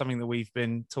mum, something that we've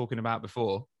been talking about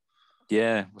before.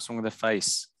 Yeah. What's wrong with her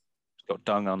face? She's got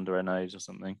dung under her nose or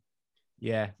something.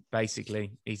 Yeah,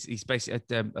 basically. He's basically,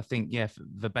 I think, yeah,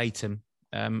 verbatim.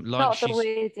 Not the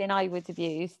wording I would have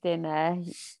used in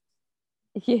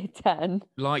year 10.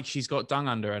 Like she's got dung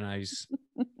under her nose.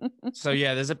 So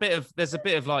yeah, there's a bit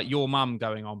of like your mum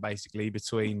going on basically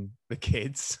between the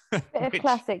kids. Bit of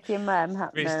classic your mum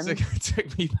happening. Which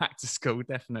took me back to school,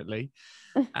 definitely.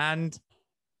 And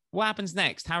what happens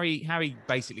next? Harry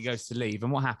basically goes to leave,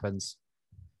 and what happens?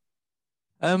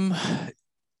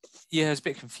 Yeah, I was a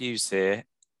bit confused here.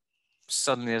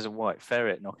 Suddenly there's a white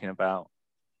ferret knocking about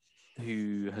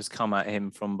who has come at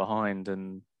him from behind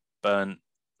and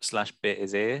burnt/bit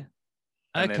his ear.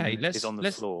 Okay, let's on the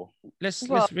floor. Let's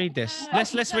read this.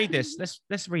 Let's read this.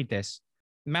 Let's read this.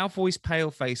 Malfoy's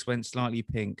pale face went slightly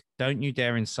pink. Don't you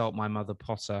dare insult my mother,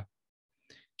 Potter.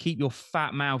 Keep your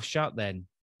fat mouth shut then,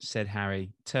 said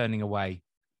Harry, turning away.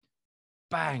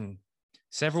 Bang!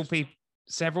 Several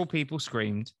people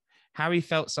screamed. Harry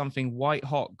felt something white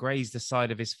hot graze the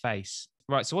side of his face.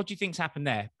 Right, so what do you think's happened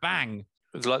there? Bang!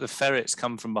 It was like the ferrets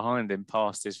come from behind him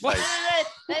past his face. Why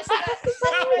the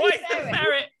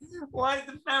ferret? Why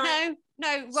the ferret?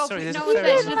 No, Rob. Sorry, there's no a one's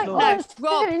ferret mentioned on the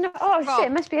floor. Rob. Oh Rob. shit!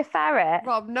 It must be a ferret.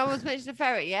 Rob, no one's mentioned a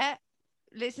ferret yet.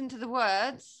 Listen to the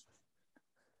words.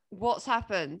 What's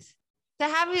happened? So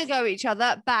having a go at each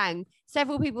other, bang.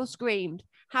 Several people screamed.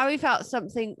 Harry felt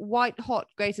something white hot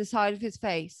graze the side of his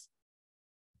face.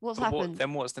 What's happened?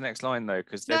 Then what's the next line though?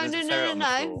 Because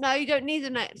No, you don't need the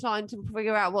next line to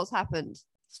figure out what's happened.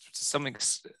 Something.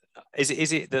 Is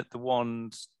it that the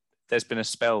wand? There's been a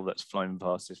spell that's flown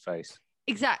past his face.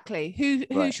 Exactly. Who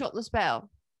Right. shot the spell?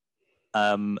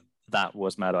 That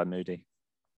was Mad Eye Moody.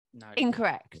 No.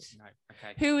 Incorrect. No.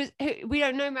 Okay. Who? We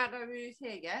don't know Mad Eye Moody's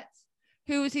here yet.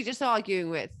 Who was he just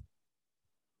arguing with?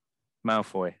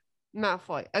 Malfoy.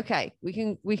 Malfoy. Okay, we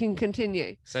can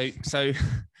continue.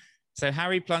 So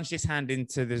Harry plunged his hand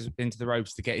into the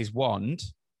ropes to get his wand,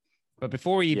 but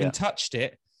before he even touched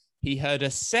it, he heard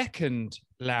a second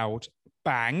loud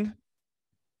bang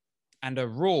and a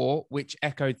roar which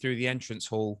echoed through the entrance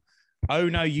hall. Oh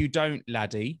no, you don't,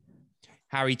 laddie.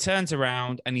 Harry turns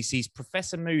around and he sees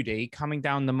Professor Moody coming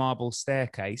down the marble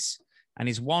staircase, and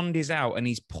his wand is out and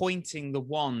he's pointing the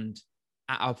wand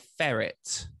at a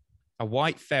ferret, a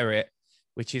white ferret,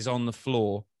 which is on the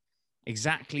floor,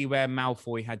 exactly where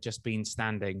Malfoy had just been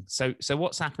standing. So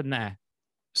what's happened there?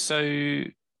 So,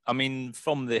 I mean,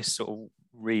 from this sort of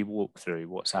re-walk through,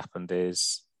 what's happened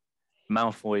is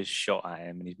Malfoy's shot at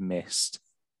him and he's missed.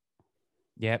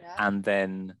 Yep. Yeah. And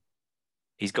then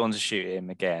he's gone to shoot him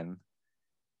again,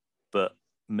 but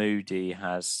Moody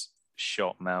has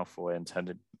shot Malfoy and turned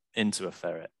him into a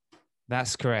ferret.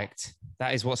 That's correct.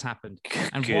 That is what's happened.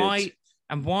 And Good.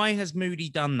 why has Moody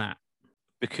done that?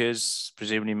 Because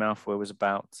presumably Malfoy was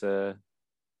about to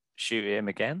shoot him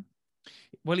again.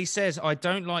 Well, he says, I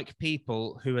don't like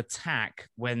people who attack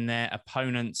when their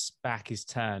opponent's back is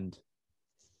turned.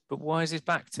 But why is his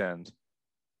back turned?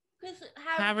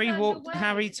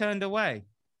 Harry turned away.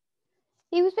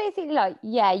 He was basically like,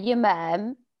 yeah, your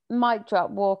mum, mic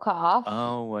drop, walk off.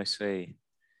 Oh, I see.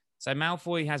 So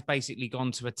Malfoy has basically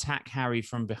gone to attack Harry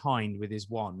from behind with his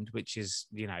wand, which is,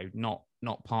 not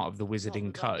part of the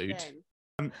wizarding code.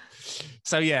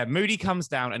 So yeah, Moody comes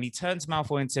down and he turns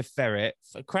Malfoy into a ferret.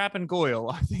 For Crab and Goyle,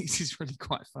 I think this is really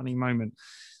quite a funny moment.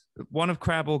 one of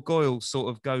Crab or Goyle sort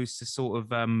of goes to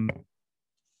sort of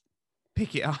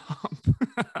pick it up.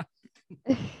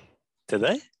 Do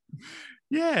they?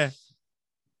 Yeah.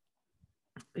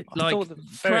 I thought the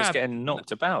ferret's getting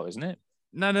knocked about, isn't it?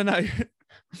 No.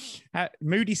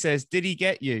 Moody says, "Did he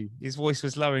get you?" His voice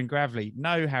was low and gravelly.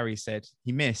 "No," Harry said.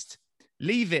 "He missed."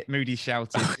 "Leave it," Moody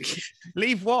shouted.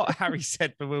 "Leave what?" Harry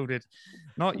said, bewildered.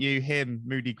 "Not you, him,"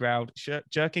 Moody growled,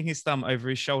 jerking his thumb over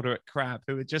his shoulder at Crab,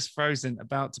 who had just frozen,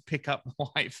 about to pick up the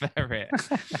white ferret.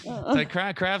 So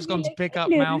Crab's gone to pick up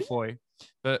Malfoy.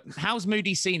 But how's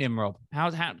Moody seen him, Rob? How?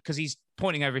 Because he's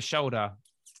pointing over his shoulder.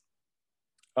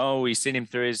 Oh, he's seen him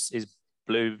through his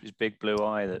big blue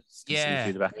eye that's seen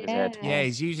through the back of his head. Yeah,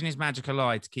 he's using his magical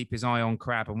eye to keep his eye on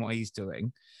Crab and what he's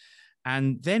doing.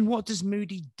 And then what does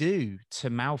Moody do to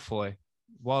Malfoy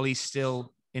while he's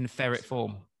still in ferret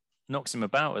form? Knocks him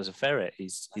about as a ferret.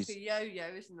 He's like a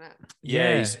yo-yo, isn't it?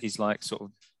 Yeah, he's like sort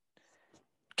of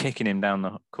kicking him down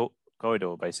the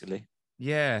corridor, basically.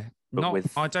 Yeah.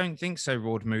 I don't think so,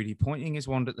 roared Moody, pointing his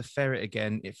wand at the ferret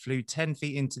again. It flew 10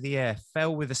 feet into the air,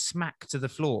 fell with a smack to the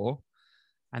floor,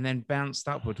 and then bounced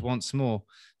upward once more.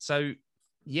 So,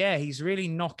 yeah, he's really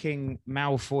knocking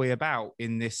Malfoy about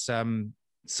in this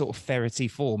sort of ferrety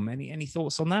form. Any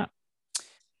thoughts on that?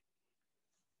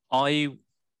 I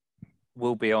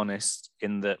will be honest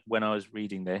in that when I was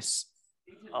reading this,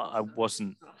 I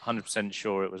wasn't 100%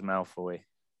 sure it was Malfoy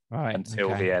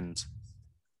until the end.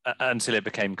 Until it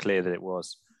became clear that it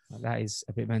was. That is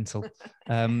a bit mental.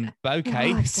 But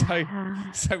okay,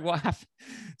 so what happened?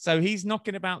 So he's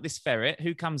knocking about this ferret.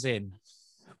 Who comes in?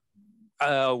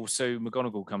 Oh, so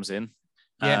McGonagall comes in.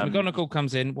 Yeah, McGonagall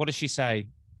comes in. What does she say?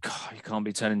 God, you can't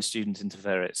be turning students into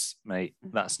ferrets, mate.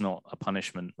 That's not a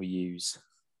punishment we use.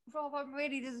 Rob, I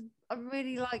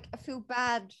feel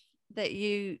bad that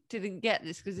you didn't get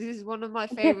this, because this is one of my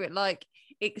favorite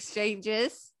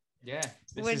exchanges. Yeah.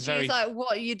 When she's like,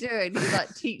 "What are you doing?" He's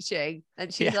like, "Teaching,"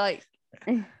 and she's like,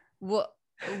 "What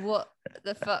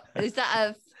the fuck is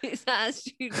that? Is that a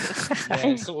student?" Yeah,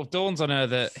 it sort of dawns on her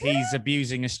that he's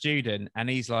abusing a student, and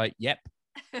he's like, "Yep."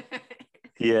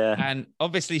 Yeah. And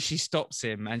obviously she stops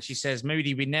him and she says,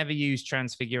 "Moody, we never use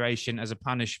transfiguration as a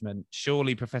punishment.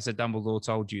 Surely Professor Dumbledore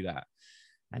told you that."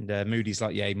 And Moody's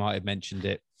like, "Yeah, he might have mentioned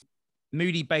it."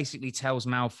 Moody basically tells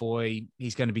Malfoy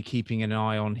he's going to be keeping an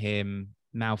eye on him.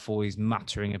 Malfoy's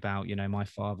muttering about, my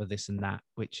father, this and that,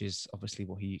 which is obviously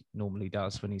what he normally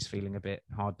does when he's feeling a bit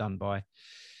hard done by.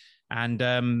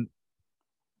 And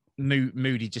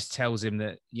Moody just tells him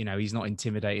that, he's not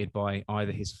intimidated by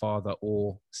either his father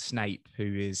or Snape,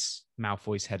 who is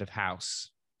Malfoy's head of house,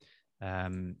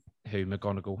 who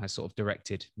McGonagall has sort of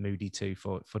directed Moody to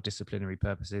for disciplinary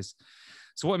purposes.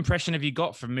 So what impression have you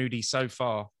got from Moody so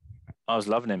far? I was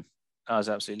loving him. I was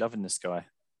absolutely loving this guy.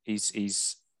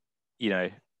 He's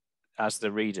as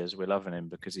the readers, we're loving him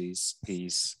because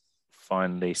he's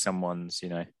finally someone's,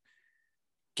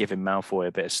 giving Malfoy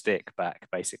a bit of stick back,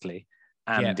 basically.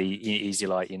 And he's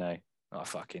like, "I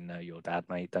fucking know your dad,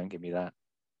 mate. Don't give me that."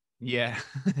 Yeah.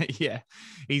 Yeah.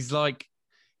 He's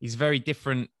very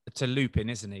different to Lupin,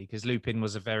 isn't he? Because Lupin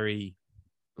was a very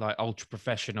ultra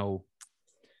professional,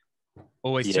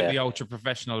 always took the ultra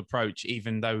professional approach,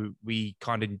 even though we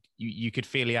kind of, you could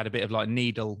feel he had a bit of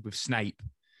needle with Snape.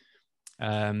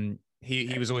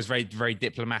 He was always very, very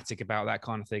diplomatic about that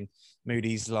kind of thing.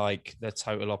 Moody's like the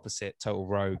total opposite, total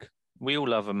rogue. We all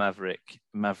love a maverick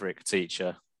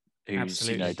teacher who's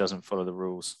doesn't follow the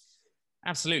rules.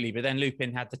 Absolutely, but then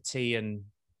Lupin had the tea and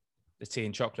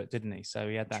chocolate, didn't he? So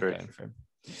he had that going for him.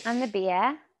 And the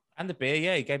beer.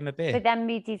 Yeah, he gave him a beer. But then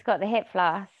Moody's got the hip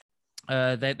flask.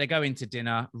 They go into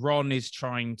dinner. Ron is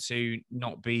trying to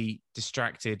not be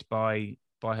distracted by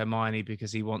Hermione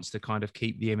because he wants to kind of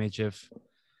keep the image of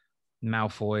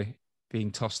Malfoy being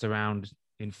tossed around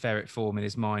in ferret form in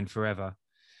his mind forever.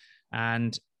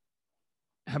 And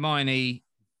Hermione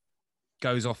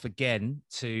goes off again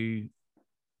to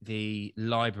the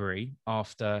library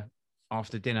after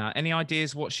dinner. Any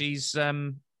ideas what she's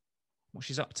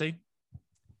up to?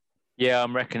 Yeah,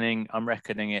 I'm reckoning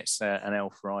it's an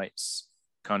elf rights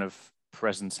kind of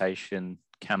presentation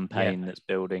campaign that's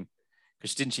building.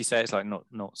 Because didn't she say it's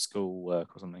not school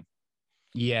work or something?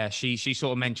 Yeah, she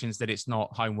sort of mentions that it's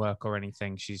not homework or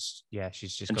anything. She's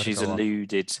just. And she's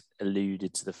alluded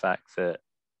to the fact that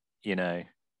the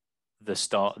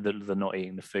not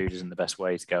eating the food isn't the best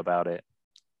way to go about it.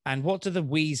 And what do the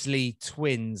Weasley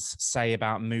twins say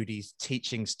about Moody's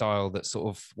teaching style that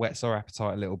sort of whets our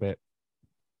appetite a little bit?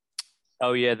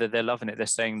 Oh yeah, they're loving it. They're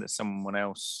saying that someone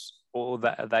else, or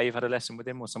that they've had a lesson with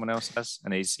him, or someone else has,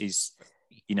 and he's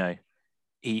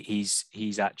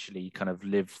actually kind of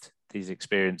lived these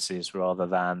experiences rather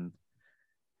than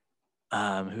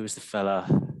who was the fella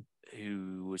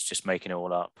who was just making it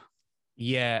all up?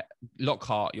 Yeah,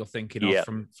 Lockhart, you're thinking Yeah,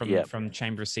 of from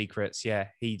Chamber of Secrets. Yeah,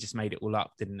 he just made it all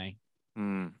up, didn't he?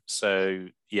 So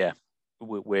yeah,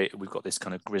 we've got this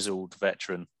kind of grizzled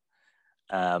veteran,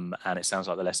 and it sounds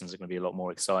like the lessons are going to be a lot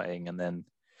more exciting. And then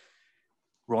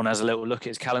Ron has a little look at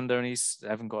his calendar, and they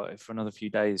haven't got it for another few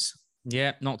days.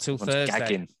 Yeah, not till Everyone's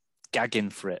Thursday. gagging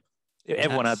for it.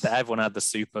 Everyone had the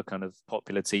super kind of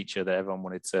popular teacher that everyone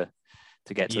wanted to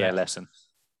get to their lesson.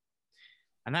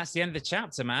 And that's the end of the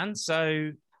chapter, man.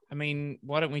 So, I mean,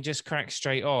 why don't we just crack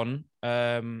straight on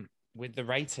with the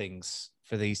ratings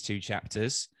for these two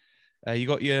chapters? You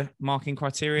got your marking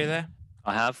criteria there?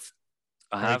 I have.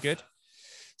 Very good.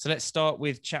 So let's start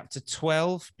with chapter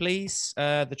 12, please.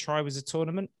 The Triwizard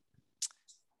Tournament.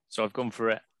 So I've gone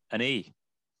for an E.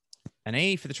 An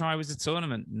E for the Triwizard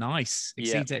Tournament. Nice.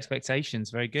 Exceeds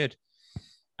expectations. Very good.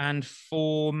 And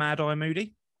for Mad Eye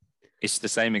Moody? It's the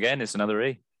same again. It's another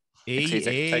E.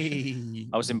 I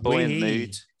was in buoyant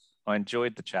mood. I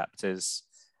enjoyed the chapters.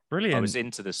 Brilliant. I was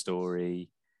into the story.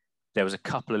 There was a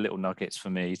couple of little nuggets for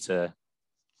me to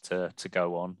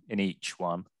go on in each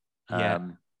one.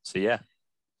 So yeah,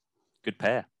 good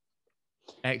pair.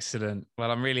 Excellent. Well,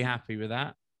 I'm really happy with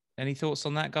that. Any thoughts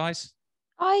on that, guys?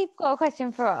 I've got a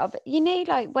question for Rob. You know,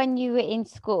 like when you were in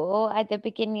school at the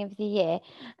beginning of the year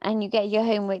and you get your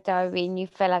homework diary and you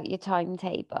fill out your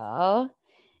timetable,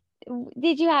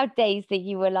 did you have days that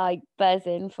you were like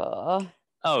buzzing for?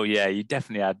 Oh yeah, you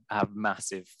definitely have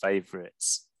massive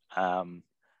favorites.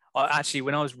 Actually,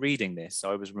 when I was reading this,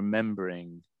 I was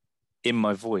remembering in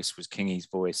my voice was Kingy's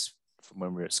voice from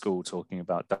when we were at school talking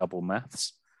about double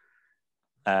maths.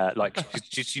 Like,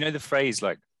 just, you know, the phrase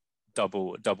like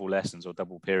double lessons or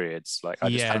double periods. Like, I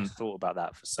just hadn't thought about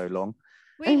that for so long.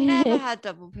 We never had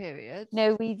double periods.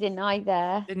 No, we didn't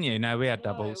either. Didn't you? No, we had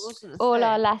doubles. All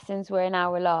our lessons were an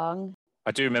hour long.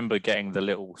 I do remember getting the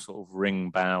little sort of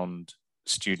ring-bound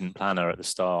student planner at the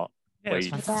start, where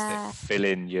you fill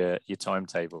in your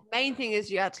timetable. Main thing is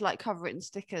you had to like cover it in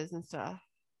stickers and stuff.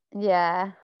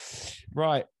 Yeah.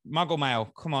 Right, Muggle Mail.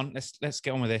 Come on, let's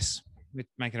get on with this. We're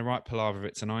making a right palaver of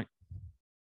it tonight.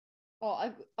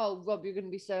 Oh, Rob, you're going to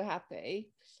be so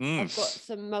happy. I've got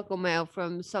some Muggle Mail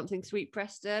from Something Sweet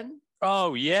Preston.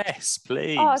 Oh yes,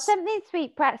 please. Oh, Something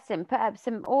Sweet Preston put up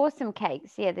some awesome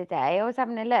cakes the other day. I was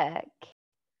having a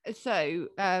look. So,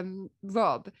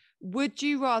 Rob, would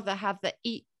you rather have the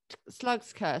Eat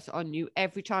Slugs curse on you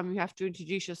every time you have to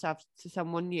introduce yourself to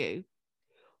someone new,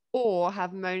 or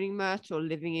have Moaning Myrtle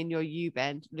living in your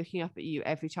U-bend looking up at you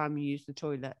every time you use the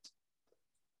toilet?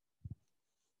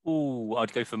 Oh,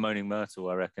 I'd go for Moaning Myrtle,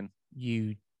 I reckon.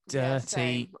 You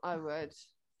dirty. Yeah, I would.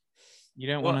 You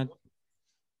don't want to.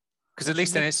 Because at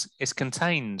least then it's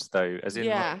contained, though, as in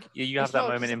like, you have that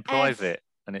moment in private,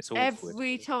 and it's awkward.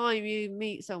 Every time you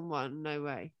meet someone, no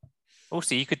way.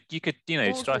 Also, you could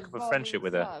strike up a friendship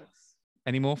with her.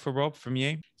 Any more for Rob from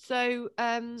you? So,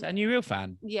 is that a new real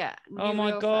fan? Yeah. Oh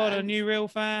my God, a new real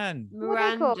fan.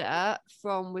 Miranda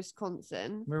from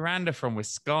Wisconsin. Miranda from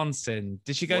Wisconsin.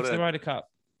 Did she go to the Ryder Cup?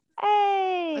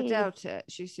 Hey. I doubt it.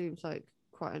 She seems like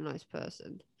quite a nice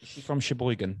person. She's from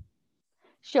Sheboygan.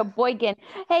 Sheboygan.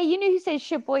 Hey, you know who says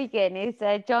Sheboygan is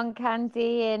John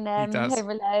Candy in Home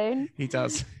Alone? He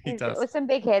does. With some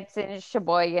big hips in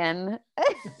Sheboygan.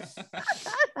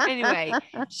 Anyway,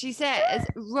 she says,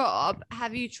 Rob,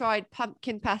 have you tried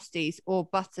pumpkin pasties or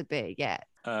butterbeer yet?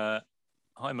 Hi,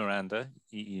 Miranda,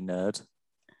 you nerd.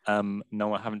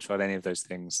 No, I haven't tried any of those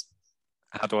things.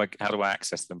 How do I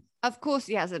access them? Of course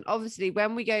he hasn't. Obviously,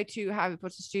 when we go to Harry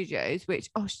Potter Studios, which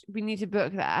we need to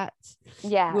book that.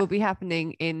 Yeah, will be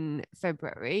happening in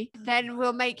February. Then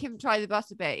we'll make him try the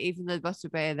butterbeer, even though the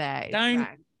butterbeer there is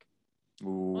rank.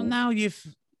 Well, now you've.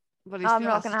 Well, I'm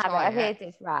not going to have it. I've heard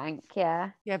it's rank. Yeah.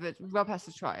 Yeah, but Rob has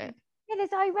to try it. Yeah,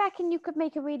 I reckon you could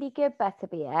make a really good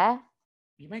butterbeer.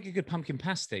 You make a good pumpkin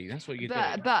pasty. That's what you do.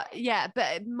 But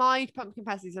my pumpkin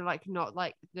pasties are like not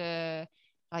like the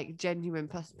genuine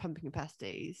pumpkin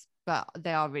pasties, but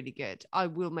they are really good. I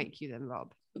will make you them,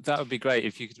 Rob. That would be great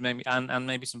if you could maybe and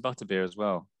maybe some butterbeer as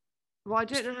well. Well, I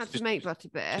don't know how to make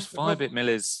butterbeer. Just 5-bit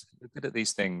Millers. We're good at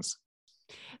these things.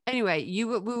 Anyway, we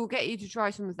will get you to try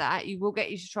some of that. You will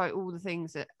get you to try all the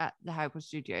things at the Harry Potter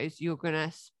Studios. You're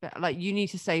gonna you need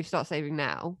to start saving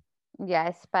now.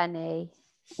 Yes, Benny.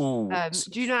 Do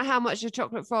you know how much a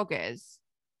chocolate frog is?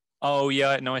 Oh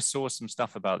yeah, no, I saw some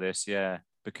stuff about this. Yeah,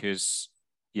 because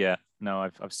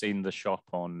I've seen the shop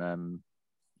on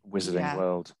Wizarding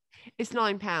World. It's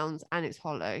 £9 and it's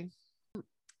hollow.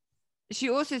 She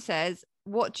also says,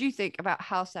 "What do you think about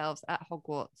house elves at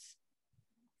Hogwarts?"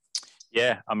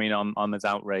 Yeah, I mean, I'm as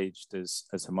outraged as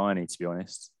Hermione, to be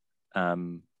honest.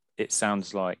 It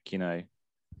sounds like, you know,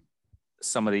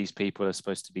 some of these people are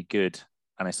supposed to be good,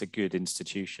 and it's a good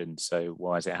institution. So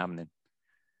why is it happening?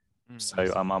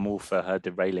 So I'm all for her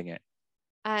derailing it.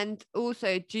 And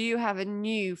also, do you have a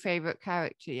new favorite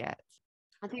character yet?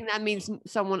 I think that means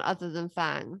someone other than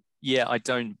Fang. Yeah, I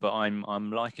don't, but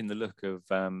I'm liking the look of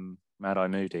Mad Eye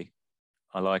Moody.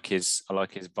 I like his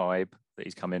vibe that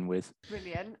he's come in with.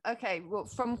 Brilliant. Okay, well,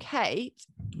 from Kate.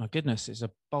 My goodness, it's a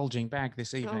bulging bag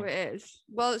this evening. Oh, it is.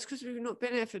 Well, it's because we've not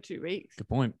been here for 2 weeks. Good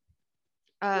point.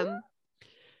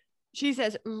 She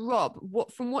says, Rob,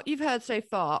 from what you've heard so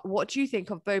far, what do you think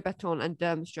of Beauxbaton and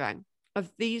Durmstrang? Of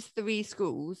these 3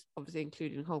 schools, obviously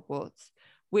including Hogwarts,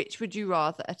 which would you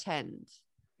rather attend?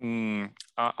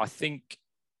 I think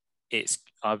it's.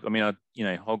 You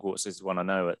know, Hogwarts is one I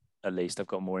know at least. I've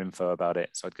got more info about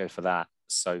it, so I'd go for that.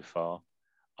 So far,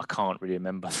 I can't really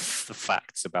remember the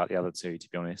facts about the other 2, to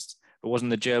be honest. But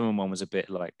wasn't the German one was a bit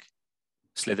like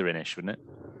Slytherin-ish, wasn't it?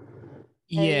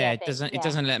 Yeah, it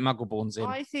doesn't let Muggleborns in.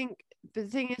 I think the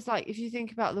thing is, like, if you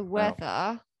think about the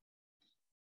weather.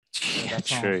 Yeah,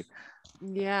 true.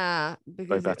 Yeah,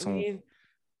 because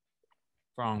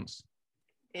France.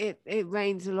 It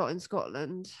rains a lot in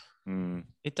Scotland.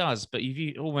 It does, but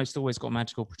you've almost always got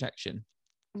magical protection.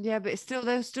 Yeah, but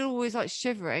they're still always like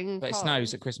shivering. And but it cold.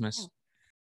 snows at Christmas.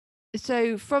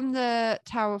 So from the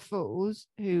Tower Falls,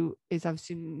 who is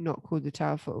obviously not called the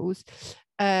Tower Falls,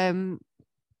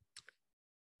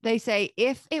 they say,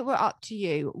 if it were up to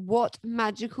you, what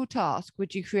magical task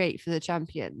would you create for the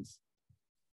champions?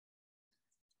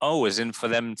 Oh, as in for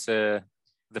them to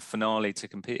the finale to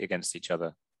compete against each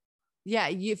other. Yeah,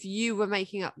 if you were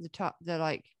making up the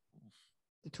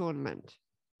tournament.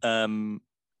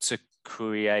 To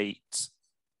create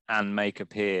and make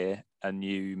appear a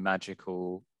new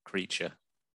magical creature.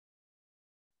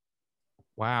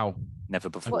 Wow. Never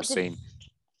before seen.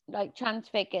 Like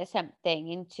transfigure something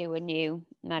into a new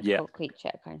magical creature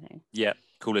kind of thing. Yeah,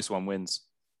 coolest one wins.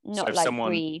 Not so like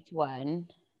breed one.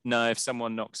 No, if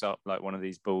someone knocks up like one of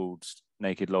these bald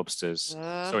naked lobsters,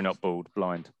 sorry, not bald,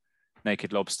 blind,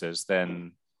 naked lobsters,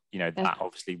 then, you know, that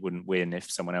obviously wouldn't win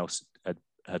if someone else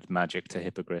had magic to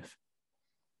hippogriff.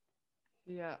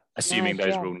 Yeah. Assuming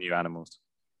those are all new animals.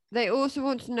 They also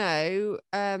want to know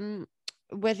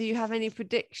whether you have any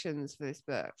predictions for this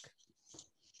book.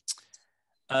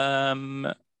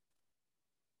 No,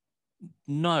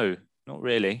 not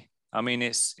really. I mean,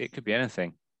 it could be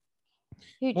anything.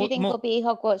 Who do you think will be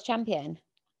Hogwarts champion?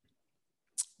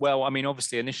 Well, I mean,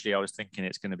 obviously, initially I was thinking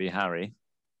it's going to be Harry,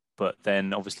 but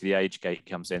then obviously the age gate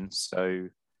comes in. So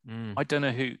I don't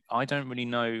know who. I don't really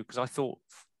know, because I thought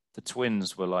the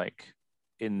twins were like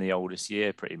in the oldest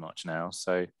year pretty much now.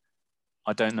 So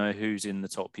I don't know who's in the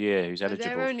top year, who's eligible.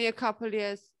 They're only a couple of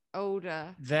years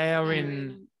older. They're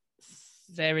in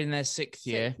their 6th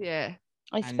year. Yeah.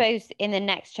 I suppose in the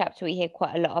next chapter we hear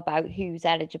quite a lot about who's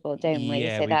eligible, don't we?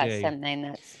 Yeah, so that's something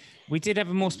that's. We did have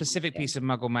a more specific piece of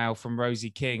Muggle Mail from Rosie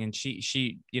King, and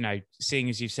she, you know, seeing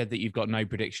as you've said that you've got no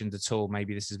predictions at all,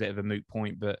 maybe this is a bit of a moot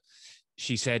point, but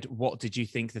she said, what did you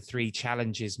think the 3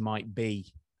 challenges might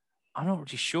be? I'm not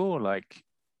really sure. Like,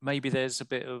 maybe there's a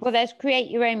bit of. Well, there's create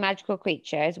your own magical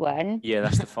creature as one. Yeah,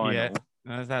 that's the final. Yeah,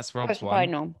 that's Rob's one.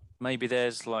 Final. Maybe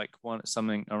there's like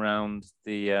something around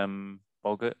the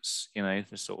Boggarts, you know,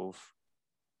 the sort of,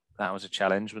 that was a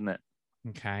challenge, wasn't it?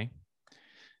 Okay.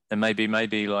 And maybe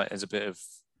like there's a bit of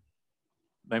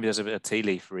tea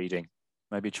leaf reading.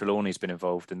 Maybe Trelawney's been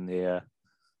involved in the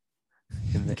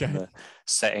in the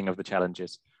setting of the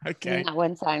challenges. Okay. That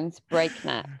one sounds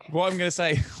breakneck. What I'm going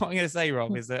to say,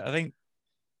 Rob, is that I think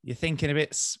you're thinking a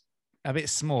bit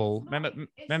small.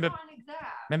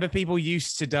 Remember people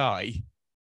used to die.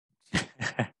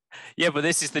 Yeah, but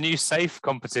this is the new safe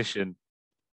competition.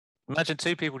 Imagine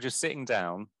 2 people just sitting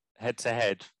down, head to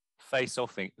head,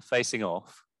 facing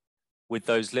off, with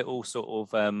those little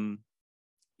sort of,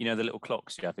 you know, the little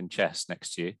clocks you have in chess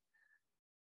next to you.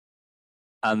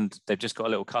 And they've just got a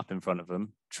little cup in front of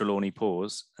them. Trelawney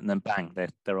pause, and then bang,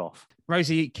 they're off.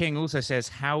 Rosie King also says,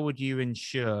 how would you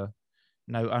ensure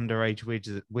no underage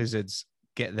wizards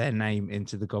get their name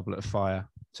into the Goblet of Fire?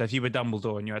 So if you were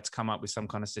Dumbledore and you had to come up with some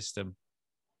kind of system.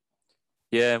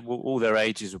 Yeah, well, all their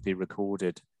ages would be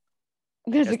recorded.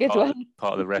 That's a good one.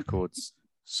 Part of the records.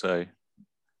 So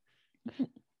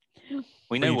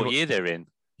we know what year they're in.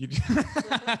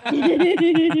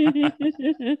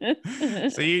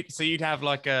 So you'd have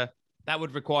like that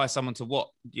would require someone to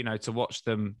watch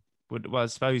them. Well, I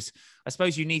suppose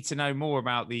you need to know more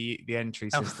about the entry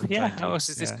system. Yeah, how else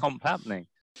is this comp happening?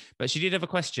 But she did have a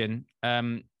question.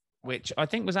 which I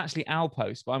think was actually our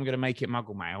post, but I'm going to make it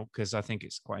Muggle Mail because I think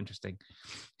it's quite interesting.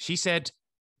 She said,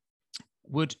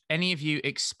 would any of you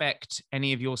expect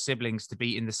any of your siblings to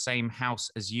be in the same house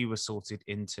as you were sorted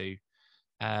into?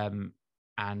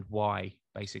 And why,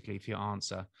 basically, for your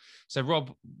answer. So,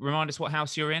 Rob, remind us what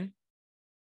house you're in.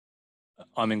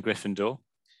 I'm in Gryffindor.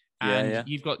 And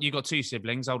you've got two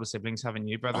siblings, older siblings, haven't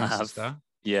you? Brother and sister.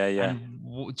 Yeah.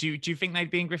 And do you think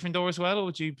they'd be in Gryffindor as well, or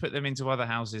would you put them into other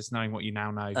houses, knowing what you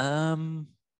now know?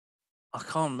 I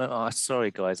can't remember. Oh,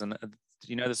 sorry, guys. And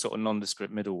you know the sort of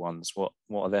nondescript middle ones? What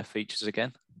are their features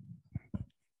again?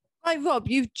 Right, Rob,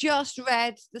 you've just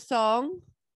read the song.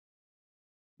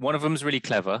 One of them's really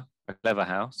clever, a clever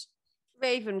house.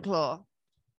 Ravenclaw.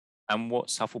 And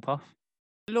what's Hufflepuff?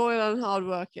 Loyal and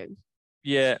hardworking.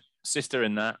 Yeah, sister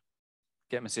in that.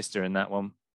 Get my sister in that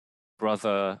one.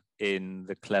 Brother in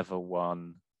the clever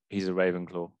one. He's a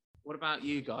Ravenclaw. What about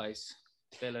you guys,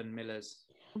 Bill and Millers?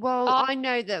 Well, I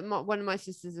know that one of my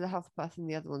sisters is a Hufflepuff and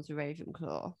the other one's a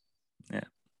Ravenclaw. Yeah.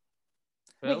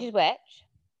 Bill? Which is which?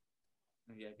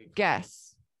 Yeah, good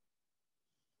Guess.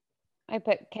 I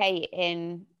put Kate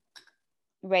in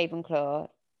Ravenclaw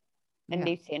and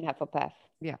Lucy in Hufflepuff.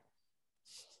 Yeah.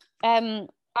 I'm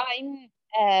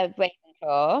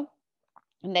Ravenclaw,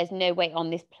 and there's no way on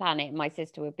this planet my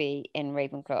sister would be in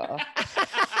Ravenclaw. Did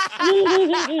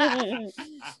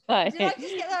I just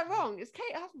get that wrong? It's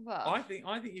Kate Hufflepuff. I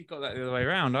think you've got that the other way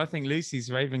around. I think Lucy's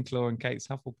Ravenclaw and Kate's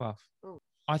Hufflepuff. Oh.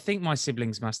 I think my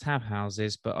siblings must have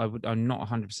houses, but I'm not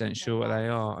 100% sure what they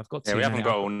are. I've got. Yeah, we haven't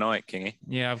got all night, Kingy.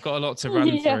 Yeah, I've got a lot to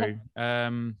run through.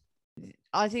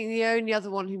 I think the only other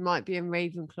one who might be in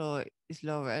Ravenclaw is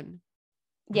Lauren.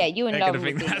 Yeah, you and Lauren. I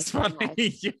think that's funny.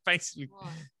 You're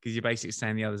basically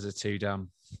saying the others are too dumb.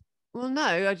 Well, no,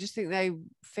 I just think they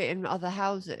fit in other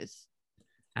houses.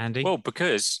 Andy? Well,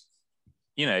 because,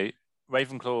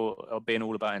 Ravenclaw are being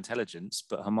all about intelligence,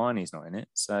 but Hermione's not in it.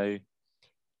 So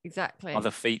exactly.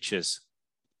 Other features.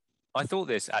 I thought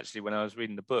this actually when I was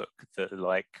reading the book that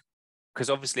because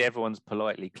obviously everyone's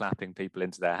politely clapping people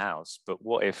into their house, but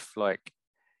what if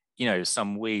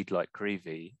some weed like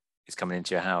Creevy is coming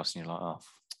into your house and you're like, oh,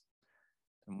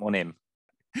 I don't want him.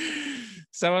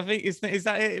 So I think is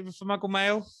that it for Muggle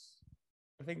Mail?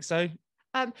 I think so.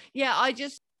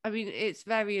 It's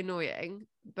very annoying,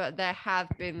 but there have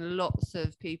been lots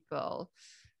of people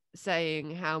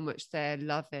saying how much they're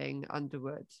loving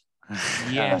Underwood.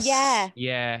 Yes.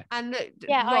 Yeah. And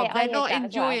Rob, they're not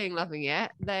enjoying loving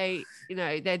it.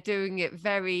 They're doing it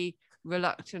very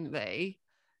reluctantly,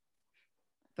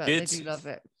 but they do love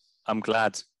it. I'm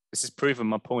glad. This has proven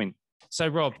my point. So,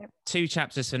 Rob, 2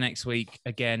 chapters for next week.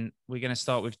 Again, we're going to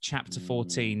start with chapter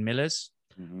 14, Millers.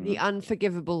 Mm-hmm. The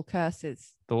Unforgivable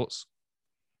Curses. Thoughts?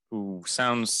 Ooh,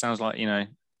 sounds like,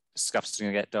 stuff's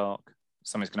going to get dark.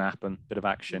 Something's going to happen. Bit of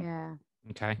action. Yeah.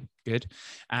 Okay, good.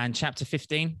 And chapter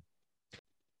 15?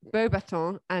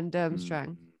 Beauxbaton and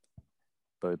Durmstrang.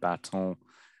 Beauxbaton.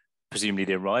 Presumably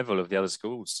the arrival of the other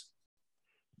schools.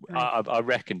 Right. I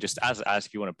reckon, just as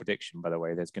if you want a prediction, by the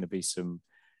way, there's going to be some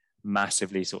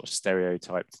massively sort of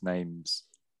stereotyped names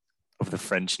of the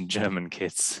French and German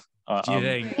kids. Do you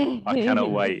think? I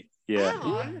cannot wait. Yeah.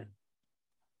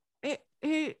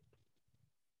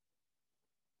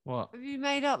 What? Have you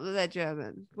made up that they're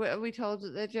German? Are we told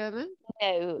that they're German?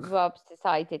 No, Rob's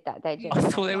decided that they're German. I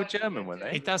thought they were German, weren't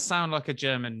they? It does sound like a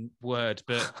German word,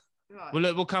 but right. Well,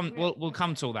 look, we'll come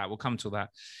to all that. We'll come to all that.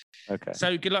 Okay.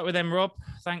 So good luck with them, Rob.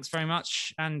 Thanks very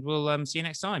much, and we'll see you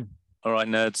next time. All right,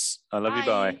 nerds. I love you.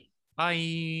 Bye.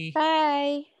 Bye.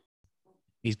 Bye.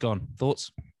 He's gone.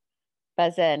 Thoughts?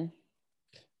 Buzzing.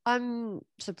 I'm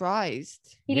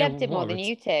surprised. He loved it more than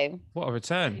you two. What a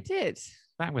return. He did.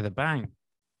 Back with a bang.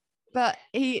 But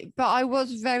I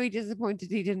was very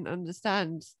disappointed he didn't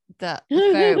understand that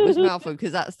the ferret was Malfoy,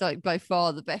 because that's by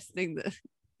far the best thing that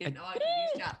in either of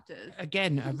these chapters.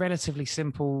 Again, a relatively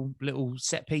simple little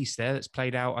set piece there that's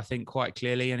played out, I think, quite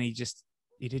clearly, and he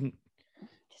didn't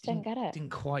get it. Didn't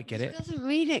quite get it. Doesn't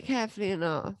read it carefully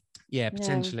enough. Yeah,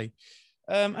 potentially.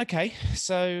 No. Okay,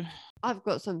 so I've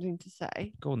got something to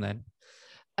say. Go on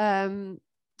then.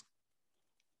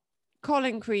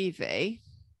 Colin Creevy.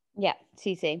 Yeah,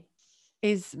 CC.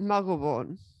 Is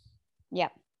Muggleborn. Yeah.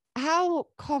 How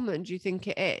common do you think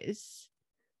it is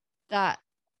that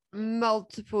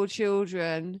multiple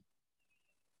children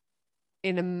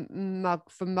from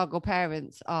Muggle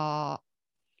parents are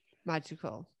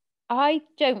magical? I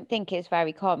don't think it's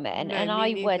very common, No, and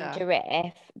I wonder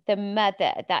if the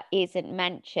mother that isn't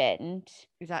mentioned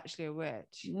is actually a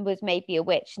witch. Was maybe a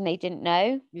witch and they didn't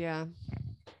know. Yeah.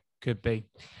 Could be.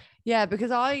 Yeah,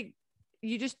 because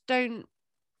you just don't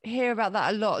hear about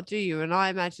that a lot, do you? And I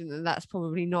imagine that that's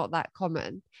probably not that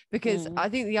common, because I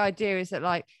think the idea is that,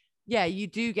 like, yeah, you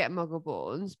do get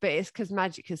Muggleborns, but it's because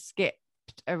magic has skipped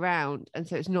around, and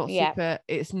so it's not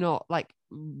it's not like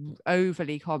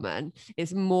overly common.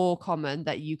 It's more common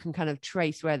that you can kind of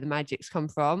trace where the magic's come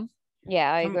from.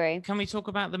 Yeah, I agree. Can we talk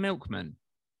about the milkman?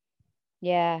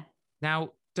 Yeah.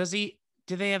 Now, do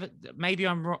they ever, maybe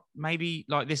I'm wrong, maybe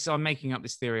like this, I'm making up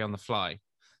this theory on the fly,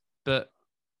 but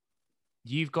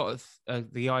you've got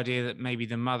the idea that maybe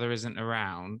the mother isn't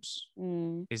around.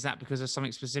 Is that because of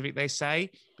something specific they say?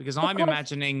 Because I'm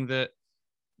imagining that,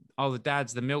 the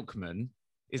dad's the milkman,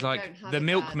 is like the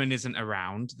milkman isn't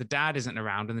around, the dad isn't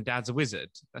around, and the dad's a wizard.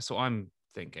 That's what I'm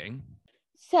thinking.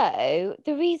 So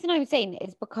the reason I'm saying it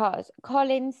is because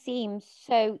Colin seems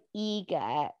so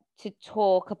eager to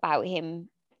talk about him,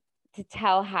 to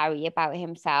tell Harry about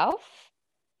himself.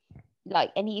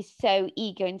 Like, and he's so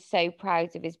eager and so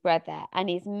proud of his brother, and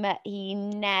he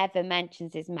never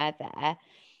mentions his mother.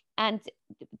 And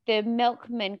the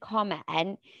milkman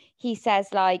comment, he says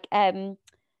like,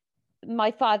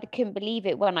 my father couldn't believe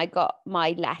it when I got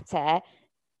my letter.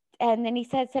 And then he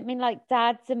said something like,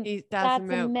 dad's a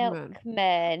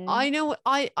milkman. I know.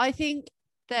 I think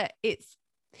that it's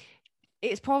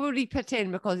probably put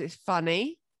in because it's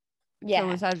funny. Yeah,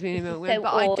 someone's had been a milkman, so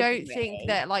but ordinary. I don't think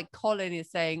that like Colin is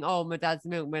saying, "Oh, my dad's a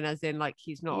milkman," as in like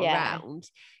he's not around,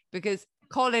 because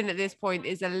Colin at this point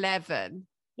is 11.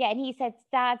 Yeah, and he said,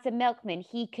 "Dad's a milkman."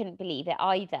 He couldn't believe it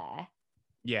either.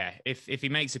 Yeah, if he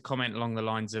makes a comment along the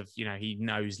lines of, you know, he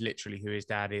knows literally who his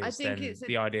dad is, then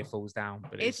the idea falls down.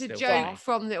 But it's a joke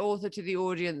from the author to the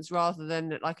audience rather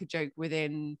than like a joke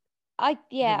within. I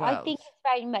think it's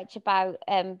very much about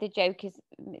the joke is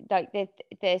like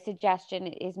the suggestion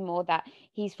is more that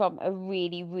he's from a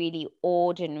really, really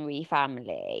ordinary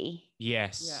family.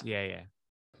 Yes, yeah.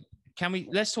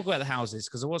 Let's talk about the houses,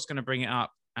 because I was going to bring it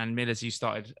up, and Millers, you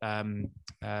started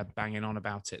banging on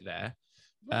about it there.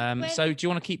 So do you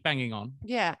want to keep banging on?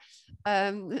 Yeah.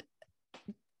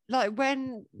 Like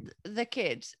when the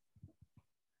kids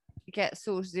get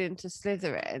sorted into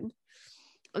Slytherin,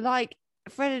 like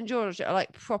Fred and George are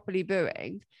like properly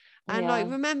booing, and like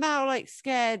remember how like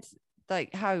scared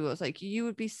like Harry was? Like, you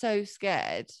would be so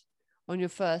scared on your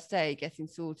first day getting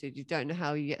sorted. You don't know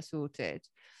how you get sorted,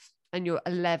 and you're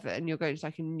 11, you're going to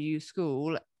like a new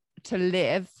school to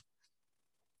live,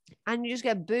 and you just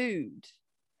get booed.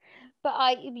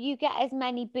 But you get as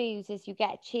many boos as you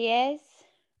get cheers.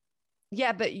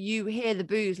 Yeah, but you hear the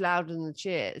boos louder than the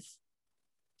cheers.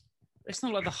 It's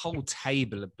not like the whole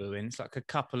table of booing. It's like a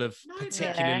couple of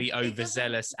particularly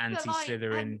overzealous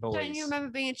anti-Slytherin boys. Don't you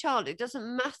remember being a child? It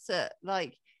doesn't matter.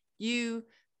 Like, you,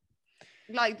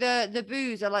 like the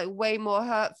boos are like way more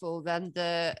hurtful than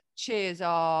the cheers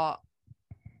are.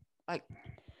 Like,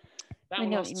 that will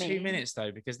last 2 minutes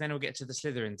though, because then we'll get to the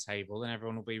Slytherin table and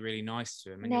everyone will be really nice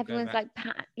to him. And everyone's like,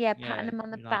 patting him on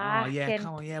the back. Oh yeah,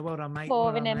 come on, yeah, well done, mate.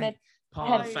 Pouring him a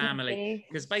part of the family.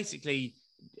 Because basically,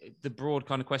 the broad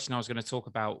kind of question I was going to talk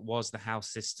about was the house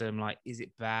system. Like, is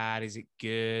it bad? Is it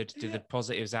good? Do the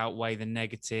positives outweigh the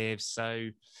negatives? So,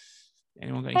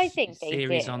 anyone got any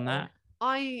theories on that?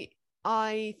 I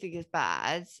think it's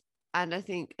bad, and I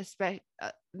think especially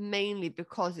mainly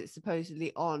because it's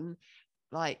supposedly on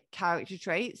like character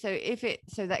traits.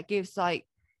 So that gives like,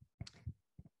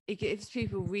 it gives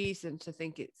people reason to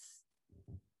think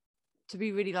to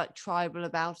be really like tribal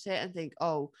about it and think,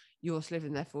 oh, you're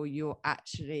Slytherin, therefore you're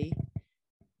actually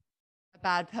a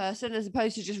bad person, as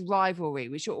opposed to just rivalry,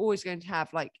 which you're always going to have.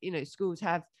 Like, you know, schools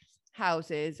have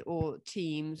houses or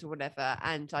teams or whatever,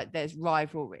 and like there's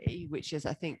rivalry, which is,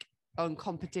 I think, on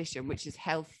competition, which is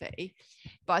healthy.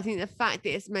 But I think the fact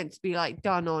that it's meant to be like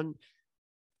done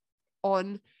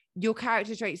on your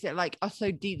character traits that like are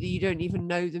so deep that you don't even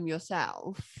know them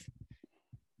yourself.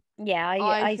 Yeah,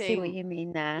 I see what you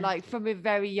mean there. Like, from a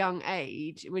very young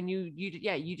age, when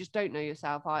you just don't know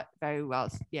yourself very well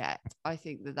yet. I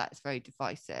think that that's very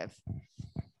divisive.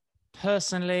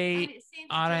 Personally,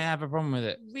 I don't have a problem with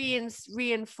it.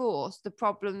 Reinforce the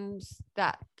problems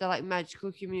that the like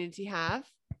magical community have.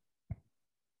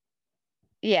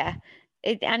 Yeah,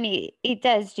 it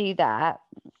does do that.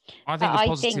 I think the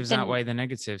positives outweigh the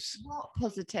negatives. What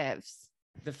positives?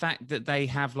 The fact that they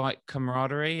have like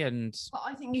camaraderie and. But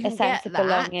I think you can get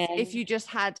that if you just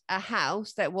had a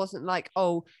house that wasn't like,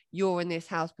 oh, you're in this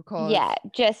house because. Yeah,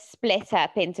 just split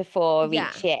up into 4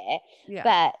 each year. Yeah.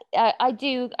 But I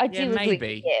do agree with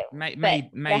you. Maybe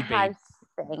the house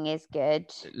thing is good.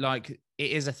 Like,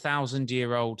 it is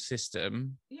 1,000-year-old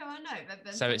system. Yeah, I know.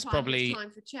 But so it's probably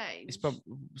time for change.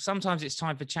 Sometimes it's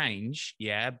time for change.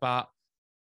 Yeah, but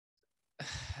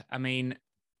I mean,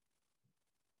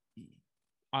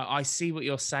 I see what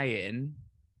you're saying,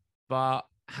 but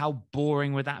how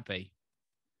boring would that be?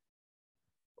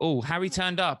 Oh, Harry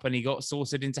turned up and he got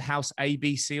sorted into house A,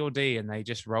 B, C, or D, and they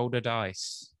just rolled a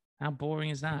dice. How boring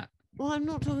is that? Well, I'm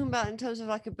not talking about in terms of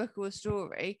like a book or a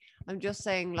story. I'm just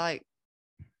saying like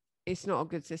it's not a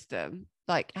good system.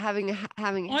 Like having.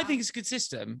 I think it's a good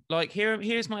system. Like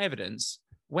here's my evidence.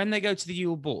 When they go to the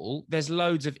Yule Ball, there's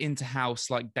loads of inter-house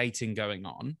like dating going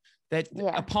on. That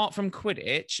apart from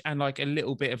Quidditch and like a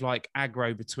little bit of like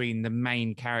aggro between the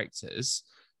main characters,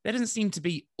 there doesn't seem to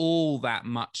be all that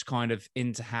much kind of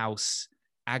inter-house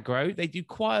aggro. They do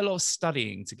quite a lot of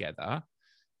studying together.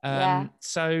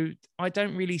 So I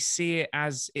don't really see it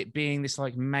as it being this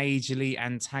like majorly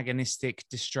antagonistic,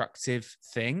 destructive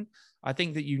thing. I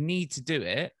think that you need to do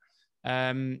it.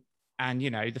 And, you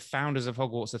know, the founders of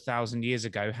Hogwarts 1,000 years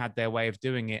ago had their way of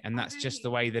doing it. And that's just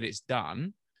the way that it's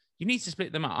done. You need to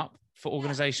split them up for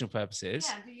organizational purposes.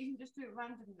 Yeah, but you can just do it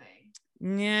randomly.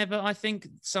 Yeah, but I think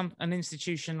an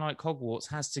institution like Hogwarts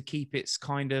has to keep its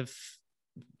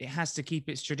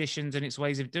traditions and its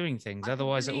ways of doing things.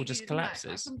 Otherwise, it all just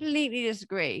collapses. I completely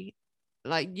disagree.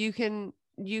 Like you can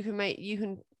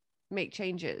make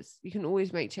changes. You can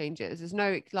always make changes. There's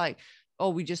no like,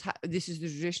 oh, this is the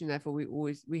tradition, therefore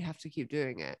we have to keep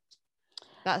doing it.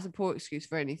 That's a poor excuse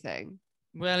for anything.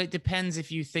 Well, it depends if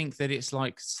you think that it's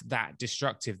like that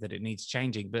destructive that it needs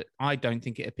changing, but I don't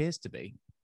think it appears to be.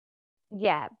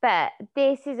 Yeah, but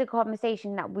this is a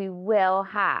conversation that we will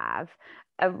have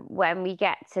when we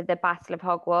get to the Battle of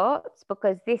Hogwarts,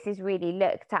 because this is really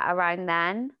looked at around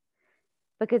then.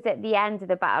 Because at the end of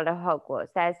the Battle of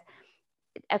Hogwarts, there's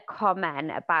a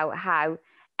comment about how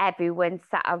everyone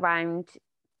sat around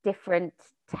different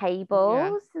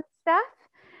tables and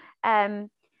stuff.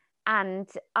 And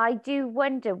I do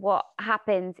wonder what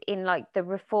happens in like the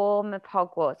reform of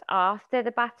Hogwarts after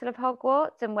the Battle of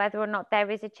Hogwarts and whether or not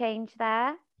there is a change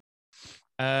there.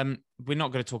 We're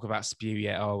not going to talk about Spew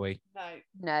yet, are we?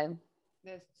 No.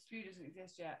 Spew doesn't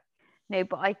exist yet. No,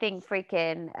 but I think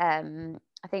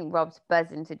I think Rob's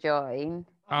buzzing to join.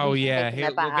 Oh yeah,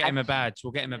 we'll get him a badge.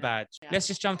 Yeah. Let's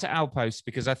just jump to Outpost,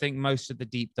 because I think most of the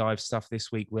deep dive stuff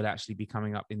this week will actually be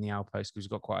coming up in the Outpost because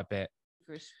we've got quite a bit.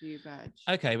 For a Spew badge.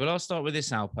 Okay, well I'll start with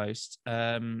this Outpost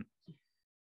from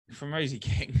Rosie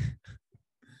King.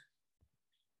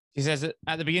 She says that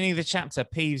at the beginning of the chapter,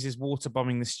 Peeves is water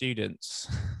bombing the students.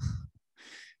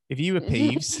 If you were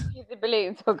Peeves, use the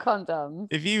balloons or condoms.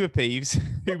 If you were Peeves,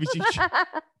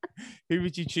 who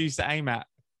would you choose to aim at?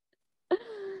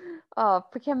 Oh,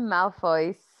 freaking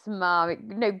Malfoy, smart.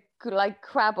 No, like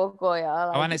Crab or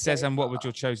Goyle. And it says, and what would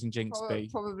your chosen jinx be?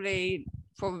 Probably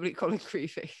Colin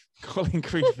Creevy. Colin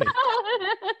Creevy.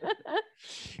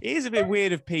 It is a bit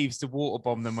weird of Peeves to water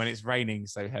bomb them when it's raining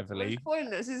so heavily. It's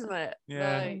pointless, isn't it?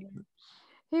 Yeah. Like...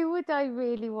 Who would I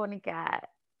really want to get?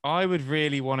 I would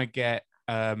really want to get.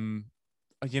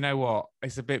 You know what?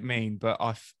 It's a bit mean, but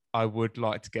I would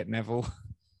like to get Neville.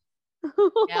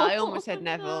 Yeah, I almost said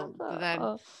Neville, but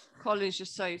then Colin's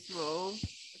just so small.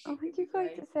 Oh, you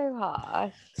guys are so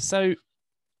harsh. So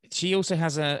she also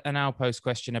has an Outpost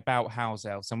question about house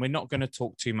elves, and we're not going to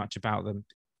talk too much about them.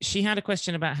 She had a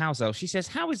question about house elves. She says,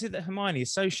 how is it that Hermione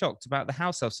is so shocked about the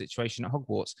house elf situation at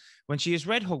Hogwarts when she has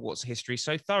read Hogwarts history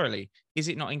so thoroughly? Is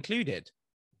it not included?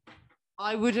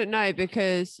 I wouldn't know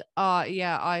because,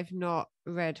 I've not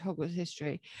read Hogwarts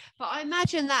history. But I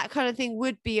imagine that kind of thing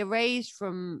would be erased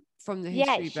from the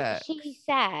history book. She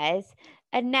says,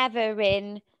 and never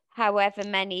in however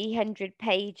many 100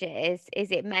 pages is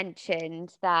it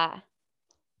mentioned that,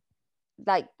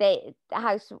 like, the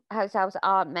house elves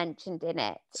aren't mentioned in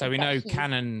it. So we know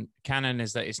canon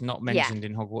is that it's not mentioned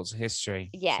in Hogwarts history.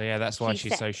 Yeah. So that's why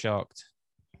she's so shocked.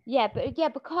 Yeah,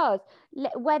 because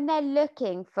when they're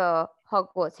looking for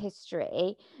Hogwarts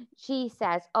history, she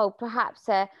says, oh, perhaps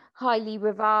a highly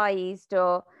revised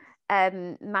or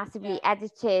massively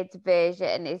edited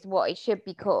version is what it should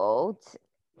be called,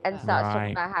 and starts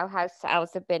talking about how house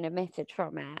elves have been omitted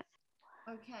from it.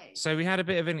 Okay. So we had a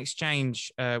bit of an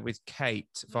exchange with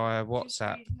Kate via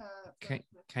WhatsApp.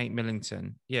 Kate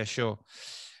Millington. Yeah, sure.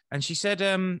 And she said,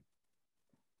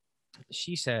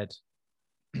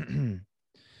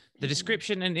 the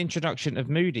description and introduction of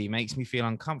Moody makes me feel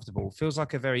uncomfortable. Feels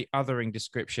like a very othering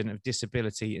description of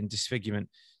disability and disfigurement.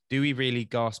 Do we really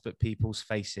gasp at people's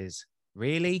faces?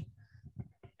 Really?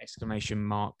 Exclamation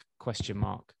mark, question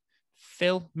mark.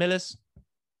 Phil Millers?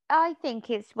 I think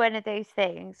it's one of those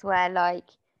things where, like,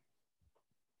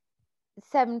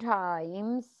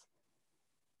 sometimes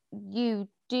you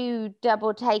do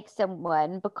double take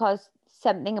someone because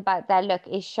something about their look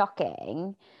is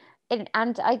shocking.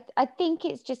 And I think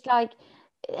it's just like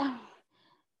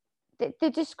the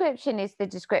description is the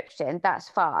description. That's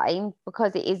fine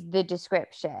because it is the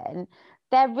description.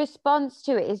 Their response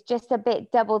to it is just a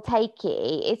bit double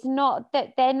takey. It's not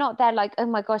that they're not there like, oh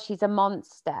my gosh, he's a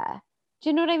monster. Do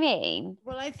you know what I mean?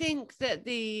 Well, I think that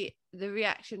the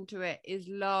reaction to it is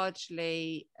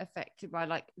largely affected by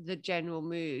like the general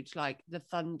mood, like the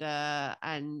thunder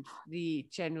and the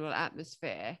general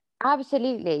atmosphere.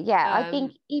 Absolutely, yeah. I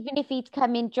think even if he'd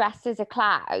come in dressed as a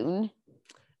clown,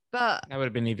 but That would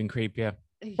have been even creepier.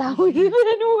 that would have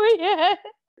been weird.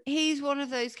 He's one of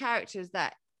those characters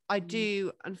that I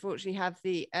do unfortunately have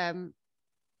the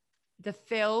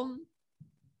film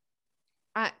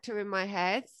actor in my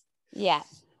head. Yeah.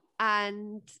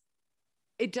 And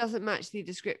it doesn't match the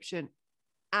description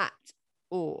at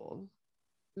all.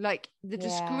 Like the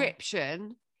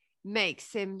description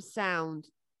makes him sound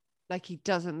like he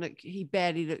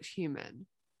barely looks human.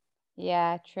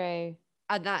 Yeah, true.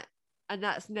 And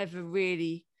that's never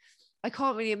really, I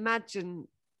can't really imagine,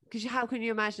 because how can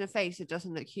you imagine a face that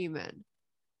doesn't look human?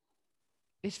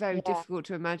 It's very difficult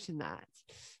to imagine that.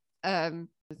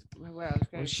 Where I was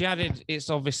going. Well, she added, it's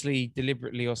obviously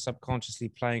deliberately or subconsciously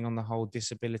playing on the whole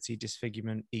disability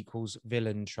disfigurement equals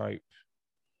villain trope,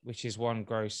 which is one,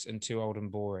 gross, and two, old and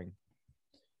boring.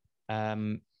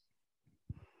 But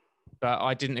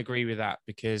I didn't agree with that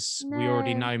because we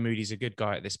already know Moody's a good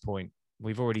guy at this point.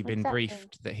 We've already been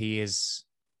briefed that he is,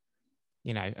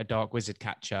 a dark wizard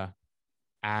catcher.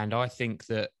 And I think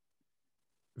that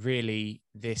really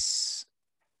it's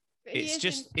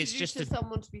just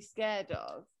someone to be scared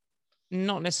of.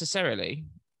 Not necessarily.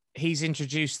 He's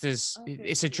introduced as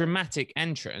it's a dramatic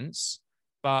entrance,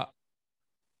 but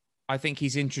I think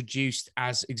he's introduced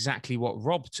as exactly what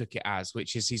Rob took it as,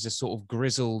 which is he's a sort of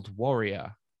grizzled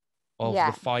warrior of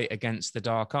the fight against the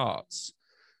dark arts.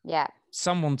 Yeah.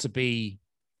 Someone to be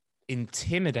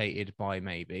intimidated by,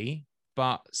 maybe,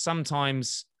 but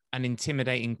sometimes an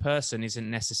intimidating person isn't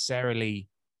necessarily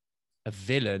a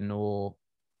villain or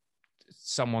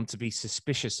someone to be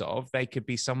suspicious of. They could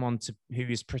be someone who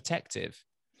is protective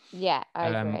I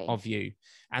agree. of you.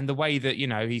 And the way that,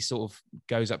 he sort of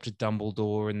goes up to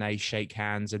Dumbledore and they shake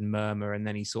hands and murmur, and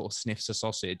then he sort of sniffs a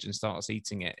sausage and starts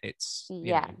eating it. It's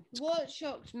What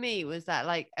shocked me was that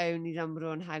like only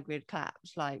Dumbledore and Hagrid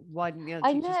clapped. Like, why didn't the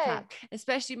other teachers clap?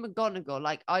 Especially McGonagall.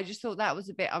 Like, I just thought that was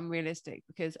a bit unrealistic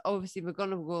because obviously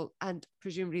McGonagall and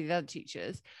presumably the other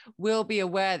teachers will be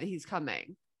aware that he's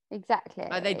coming. Exactly.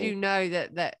 They do know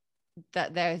that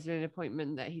there is an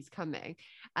appointment, that he's coming,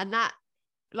 and that,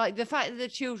 like, the fact that the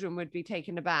children would be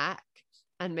taken aback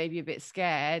and maybe a bit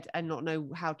scared and not know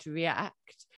how to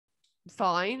react,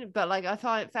 fine. But like, I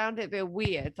found it a bit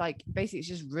weird. Like, basically, it's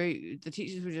just rude. The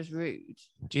teachers were just rude.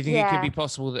 Do you think it could be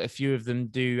possible that a few of them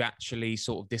do actually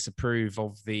sort of disapprove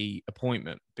of the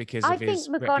appointment because of his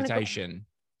reputation?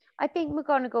 I think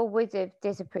McGonagall would have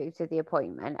disapproved of the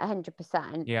appointment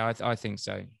 100%. Yeah, I think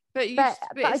so. But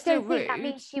I don't think that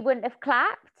means she wouldn't have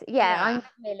clapped. I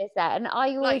realised that, and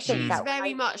I always think that she's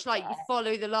very much like, you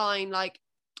follow the line. Like,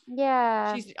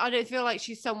 I don't feel like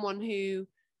she's someone who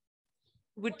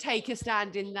would take a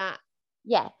stand in that.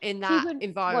 Yeah, in that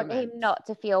environment. Want him not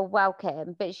to feel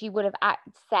welcome, but she would have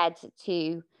said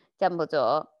to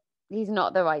Dumbledore, "He's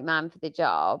not the right man for the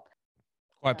job."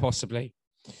 Quite possibly.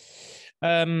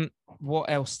 What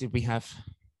else did we have?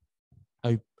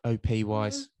 OP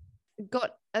wise.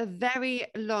 Got a very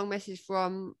long message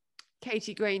from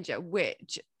Katie Granger,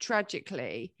 which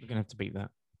tragically we're gonna have to beat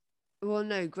that. Well,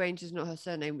 no, Granger's not her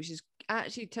surname, which is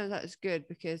actually turns out it's good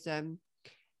because I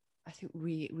think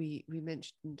we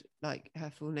mentioned like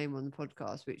her full name on the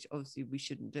podcast, which obviously we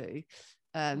shouldn't do.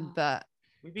 But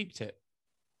we beeped it.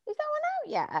 Is that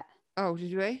one out yet? Oh,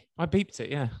 did we? I beeped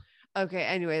it, yeah. Okay,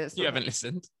 anyway, that's you haven't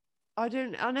listened. I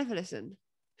never listen.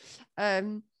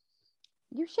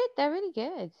 You should, they're really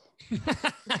good.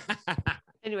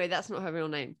 Anyway, that's not her real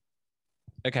name.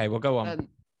 Okay, well, go on.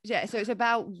 So it's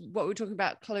about what we're talking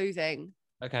about, clothing.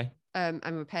 Okay. And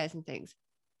repairs and things.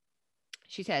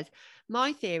 She says,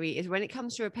 my theory is when it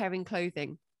comes to repairing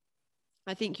clothing,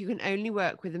 I think you can only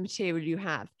work with the material you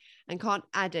have and can't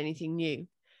add anything new.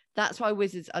 That's why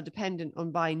wizards are dependent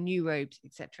on buying new robes,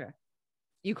 etc.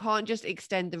 You can't just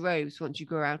extend the robes once you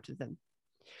grow out of them.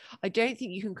 I don't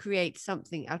think you can create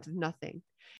something out of nothing.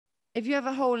 If you have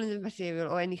a hole in the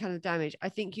material or any kind of damage, I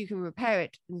think you can repair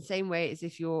it in the same way as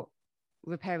if you're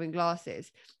repairing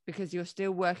glasses, because you're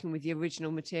still working with the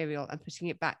original material and putting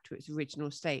it back to its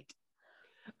original state.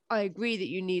 I agree that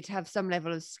you need to have some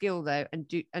level of skill though, and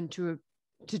to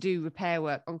do repair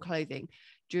work on clothing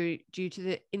due to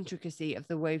the intricacy of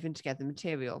the woven together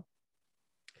material.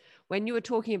 when you were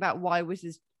talking about why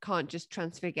wizards can't just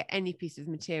transfigure any piece of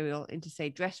material into, say,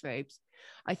 dress robes,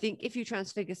 I think if you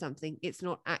transfigure something, it's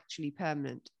not actually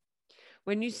permanent.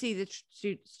 When you see the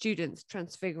students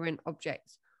transfiguring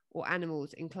objects or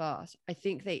animals in class, I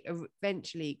think they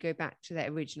eventually go back to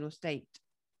their original state.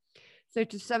 So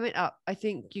to sum it up, I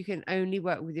think you can only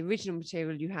work with the original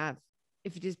material you have.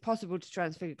 If it is possible to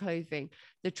transfigure clothing,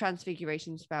 the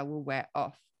transfiguration spell will wear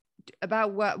off.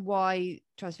 About why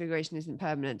transfiguration isn't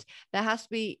permanent, there has to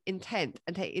be intent,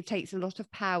 and it takes a lot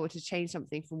of power to change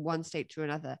something from one state to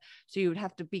another. So you would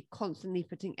have to be constantly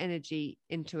putting energy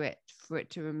into it for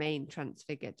it to remain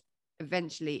transfigured.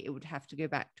 Eventually, it would have to go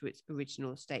back to its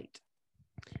original state.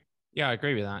 Yeah, I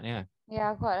agree with that. Yeah.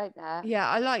 Yeah, I quite like that. Yeah,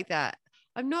 I like that.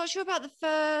 I'm not sure about the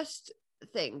first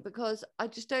thing because I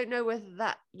just don't know whether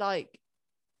that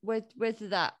whether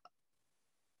that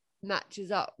matches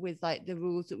up with like the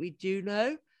rules that we do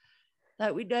know.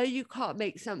 Like we know you can't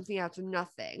make something out of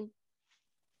nothing,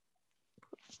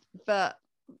 but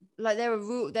like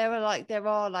there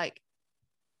are like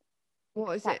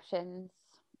what is Exceptions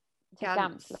to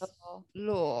Gantz Gantz law.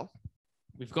 law.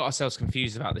 We've got ourselves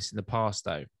confused about this in the past,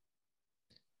 though.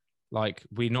 Like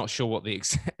we're not sure what the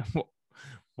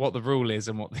what the rule is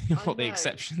and what the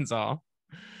exceptions are.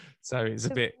 So it's a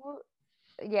bit.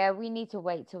 Yeah, we need to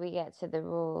wait till we get to the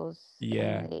rules.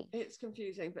 Yeah, it's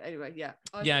confusing, but anyway, yeah.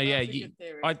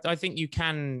 I think you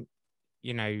can,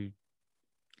 you know,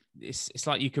 it's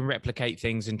like you can replicate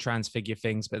things and transfigure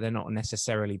things, but they're not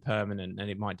necessarily permanent,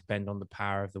 and it might depend on the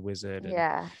power of the wizard.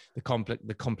 And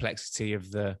the complexity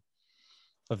of the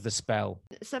spell.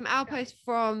 Some outposts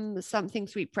from Something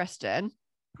Sweet Preston.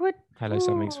 Hello,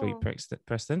 Something Sweet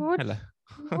Preston. Hello.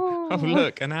 Oh,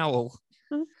 look, an owl.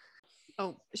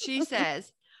 Oh, she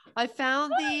says, I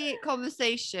found the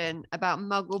conversation about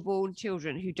muggle-born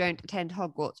children who don't attend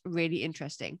Hogwarts really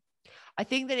interesting. I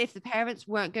think that if the parents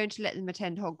weren't going to let them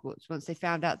attend Hogwarts once they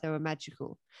found out they were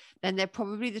magical, then they're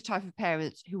probably the type of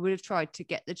parents who would have tried to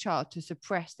get the child to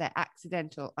suppress their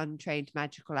accidental, untrained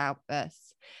magical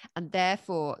outbursts, and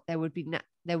therefore there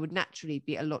would naturally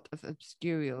be a lot of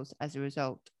obscurials as a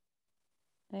result.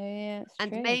 Yeah,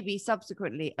 and true. Maybe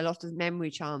subsequently a lot of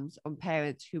memory charms on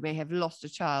parents who may have lost a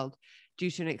child due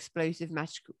to an explosive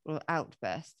magical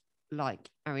outburst like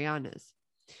Ariana's.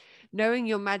 Knowing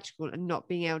you're magical and not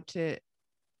being able to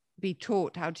be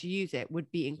taught how to use it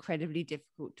would be incredibly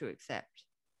difficult to accept.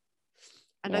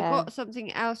 And I got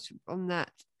something else on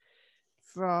that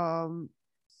from...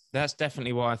 That's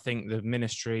definitely why I think the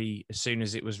ministry, as soon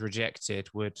as it was rejected,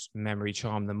 would memory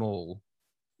charm them all.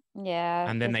 Yeah.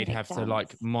 And then they'd have to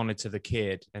like monitor the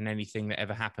kid, and anything that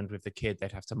ever happened with the kid,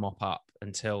 they'd have to mop up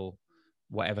until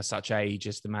whatever such age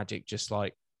as the magic just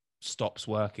like stops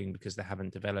working because they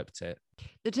haven't developed it.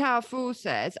 The Tower Fool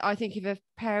says, I think if a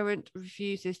parent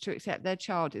refuses to accept their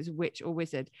child as a witch or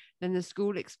wizard, then the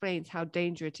school explains how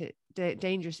dangerous it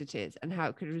is and how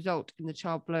it could result in the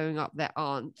child blowing up their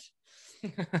aunt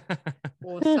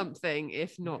or something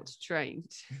if not trained.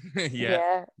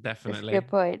 Yeah, definitely. That's a good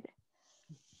point.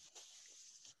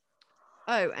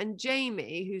 Oh, and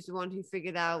Jamie, who's the one who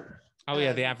figured out... Oh,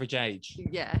 yeah, the average age.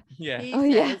 Yeah. Yeah.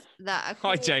 He says that...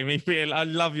 Hi, Jamie. I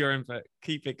love your input.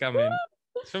 Keep it coming.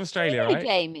 It's from Australia, right?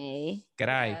 Jamie.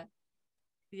 G'day.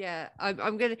 Yeah.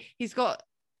 I'm going to... He's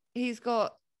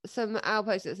got some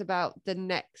outposts that's about the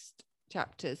next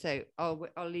chapter, so I'll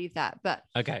leave that. But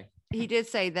okay. He did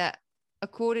say that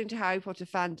according to Harry Potter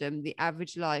fandom, the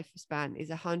average lifespan is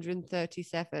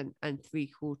 137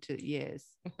 3/4 years.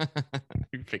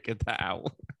 Who figured that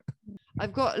out?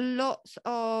 I've got lots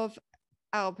of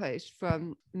outposts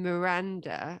from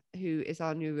Miranda, who is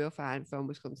our new real fan from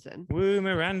Wisconsin. Woo,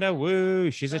 Miranda,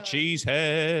 woo. She's a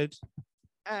cheesehead.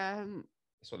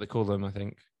 That's what they call them, I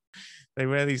think. They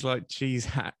wear these like cheese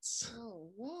hats. Oh,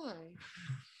 why?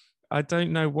 I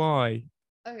don't know why.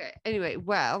 Okay, anyway,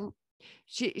 well,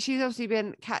 she's obviously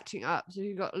been catching up, so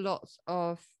we've got lots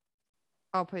of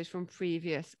outposts from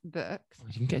previous books. Oh,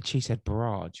 you can get a cheesehead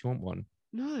bra. Do you want one?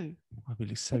 No. I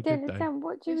really so good though.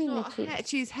 What do you It's mean not a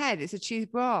cheese head, it's a cheese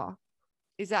bra.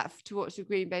 Is that to watch the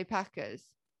Green Bay Packers?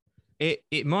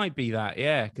 It might be that,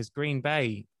 yeah, because Green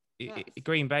Bay's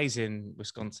in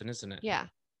Wisconsin, isn't it? Yeah.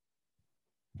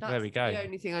 That's there we go. The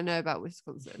only thing I know about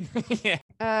Wisconsin. Yeah.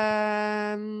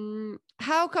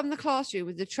 How come the classroom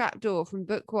with the trapdoor from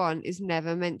book 1 is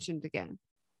never mentioned again?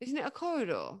 Isn't it a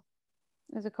corridor?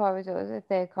 There's a corridor. There's a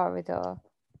third corridor.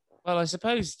 Well, I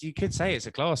suppose you could say it's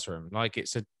a classroom. Like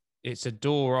it's a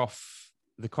door off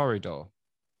the corridor.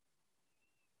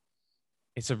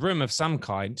 It's a room of some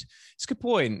kind. It's a good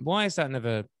point. Why is that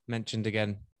never mentioned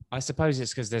again? I suppose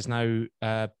it's because there's no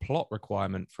plot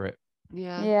requirement for it.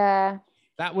 Yeah. Yeah.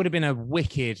 That would have been a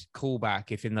wicked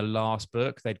callback if in the last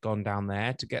book they'd gone down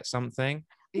there to get something.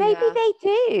 Maybe Yeah. they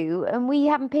do, and we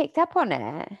haven't picked up on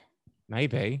it.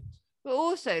 Maybe. But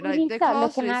also, We like need the to start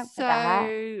castle looking is out for that.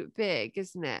 so big,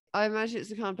 isn't it? I imagine it's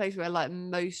the kind of place where like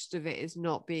most of it is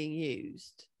not being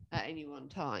used at any one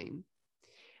time,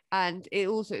 and it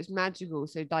also is magical.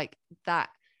 So like that,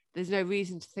 there's no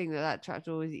reason to think that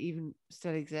trapdoor even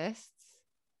still exists.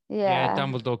 Yeah, Yeah.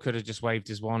 Dumbledore could have just waved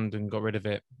his wand and got rid of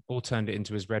it, or turned it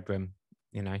into his red room.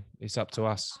 You know, it's up to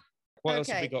us. What else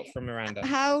have we Okay. got from Miranda?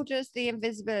 How does the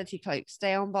invisibility cloak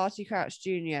stay on Barty Crouch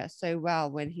Jr. so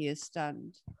well when he is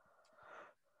stunned?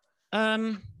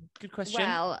 Good question.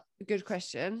 Well, good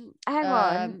question. Hang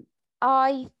on.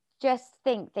 I just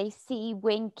think they see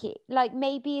Winky, like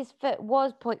maybe his foot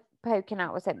was poking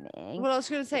out or something. Well, I was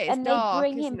going to say it's and dark, they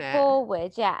bring him isn't it?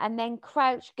 forward, yeah, and then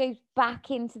Crouch goes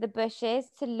back into the bushes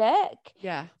to look.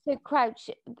 Yeah, So Crouch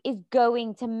is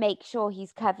going to make sure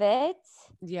he's covered.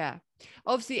 yeah.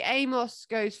 Obviously, Amos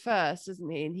goes first, doesn't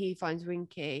he? And he finds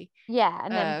Winky, Yeah,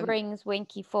 and then Um, brings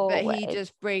Winky forward. but he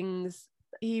just brings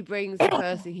the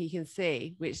first thing he can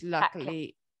see, which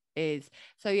luckily is.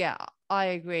 So yeah, I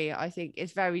agree. I think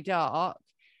it's very dark,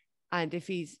 and if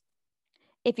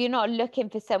you're not looking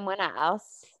for someone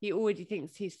else. he already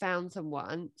thinks he's found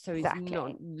someone, so he's Exactly.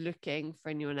 not looking for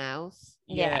anyone else.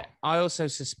 Yeah, I also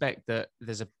suspect that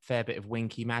there's a fair bit of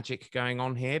Winky magic going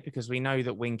on here, because we know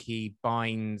that Winky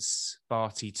binds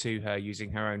Barty to her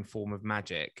using her own form of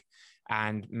magic,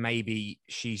 and maybe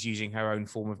she's using her own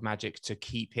form of magic to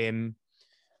keep him,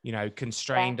 you know,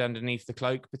 constrained underneath the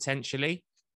cloak potentially.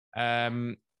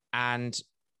 And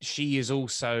she is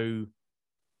also,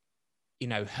 you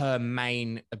know, her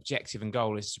main objective and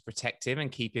goal is to protect him and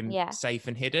keep him safe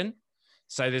and hidden.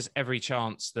 So there's every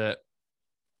chance that,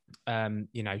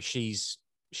 you know, she's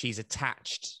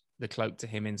attached the cloak to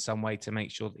him in some way to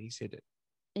make sure that he's hidden.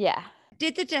 Yeah.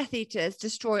 Did the Death Eaters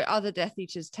destroy other Death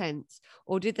Eaters' tents,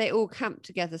 or did they all camp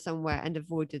together somewhere and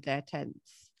avoided their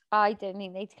tents? I don't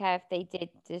think they'd care if they did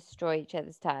destroy each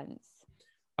other's tents.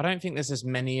 I don't think there's as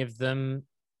many of them.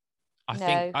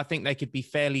 I think they could be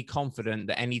fairly confident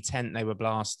that any tent they were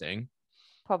blasting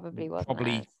probably wasn't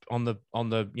theirs. on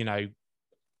the you know.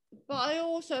 But I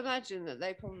also imagine that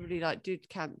they probably like did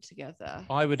camp together.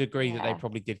 I would agree that they Yeah.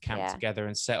 probably did camp Yeah. together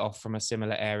and set off from a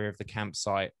similar area of the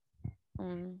campsite.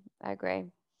 I agree.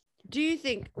 Do you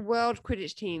think World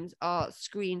Quidditch teams are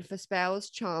screened for spells,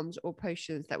 charms, or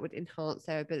potions that would enhance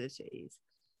their abilities?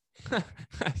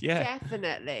 Yeah.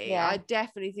 Definitely. Yeah. I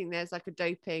definitely think there's like a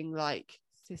doping like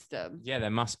system. Yeah, there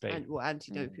must be. Or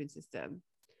anti-doping system.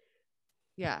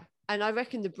 Yeah. And I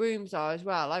reckon the brooms are as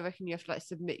well. I reckon you have to like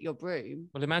submit your broom.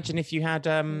 Well, imagine if you had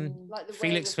Like the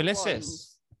Felix weighing of the Felicis.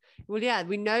 wands. Well, yeah,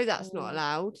 we know that's not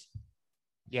allowed.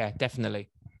 Yeah, definitely.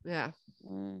 Yeah.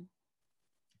 Mm.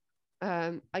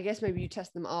 I guess maybe you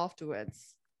test them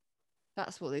afterwards.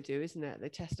 That's what they do, isn't it? They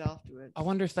test afterwards. I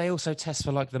wonder if they also test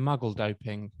for like the Muggle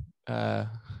doping,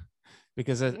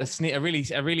 because a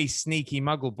really sneaky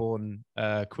Muggle-born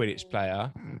Quidditch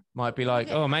player might be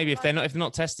like, oh, maybe if they're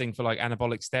not testing for like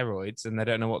anabolic steroids and they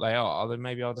don't know what they are, then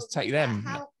maybe I'll just take Would that them.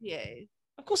 help you?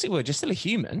 Of course it would. You're still a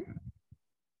human.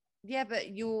 Yeah, but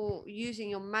you're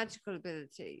using your magical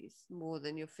abilities more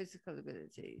than your physical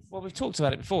abilities. Well, we've talked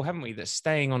about it before, haven't we? That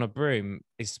staying on a broom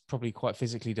is probably quite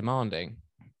physically demanding.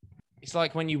 It's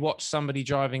like when you watch somebody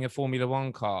driving a Formula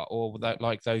One car, or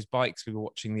like those bikes we were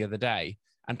watching the other day,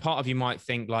 and part of you might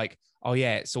think like, oh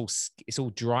yeah, it's all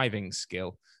driving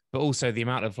skill, but also the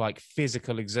amount of like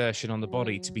physical exertion on the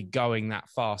body to be going that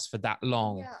fast for that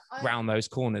long round those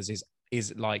corners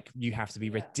is like, you have to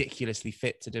be ridiculously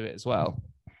fit to do it as well.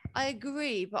 I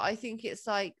agree, but I think it's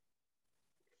like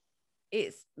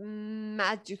it's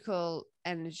magical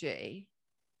energy.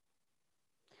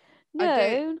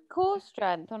 No, core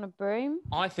strength on a broom.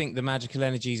 I think the magical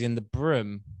energy is in the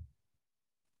broom.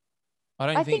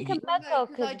 I think a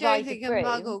muggle could I don't ride think a a broom.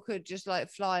 muggle could just like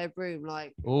fly a broom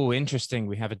like. Oh, interesting.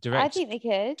 We have a I think they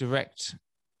could. direct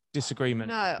disagreement.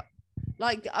 No,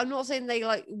 like I'm not saying they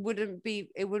like it wouldn't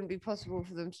be possible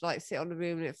for them to like sit on a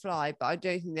broom and it fly, but I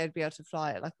don't think they'd be able to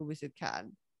fly it like a wizard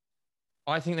can.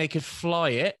 I think they could fly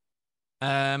it.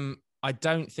 I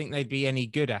don't think they'd be any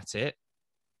good at it.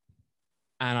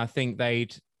 And I think they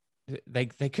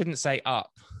couldn't say up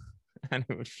and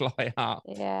it would fly up.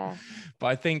 Yeah. But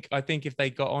I think if they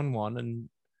got on one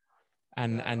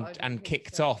and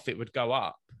kicked off, it would go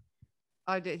up.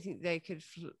 I don't think they could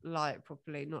fly it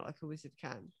properly, not like a wizard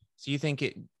can. So you think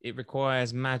it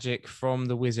requires magic from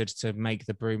the wizard to make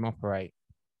the broom operate?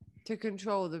 To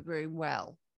control the broom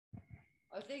well.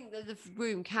 I think that the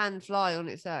broom can fly on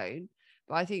its own,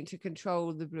 But I think to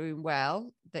control the broom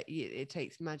well, that it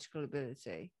takes magical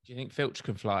ability. Do you think Filch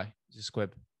can fly as a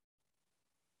squib?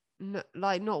 No,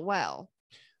 like not well.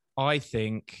 I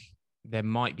think there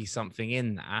might be something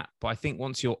in that, but I think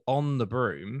once you're on the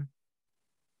broom,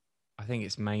 I think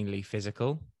it's mainly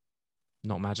physical,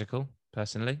 not magical,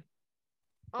 personally.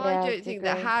 I Yeah, don't think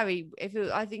that agree. Harry, if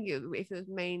it was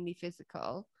mainly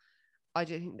physical, I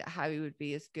don't think that Harry would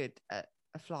be as good at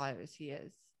a flyer as he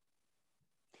is.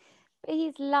 But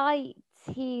he's light.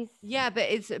 Yeah,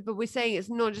 but we're saying it's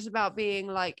not just about being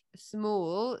like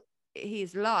small.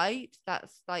 He's light.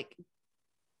 That's like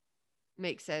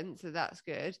makes sense. So that's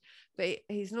good. But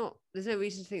he's not. There's no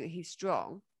reason to think that he's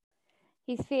strong.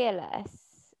 He's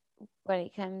fearless when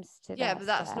it comes to Yeah, that but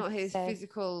that's stuff, not his so-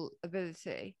 physical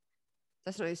ability.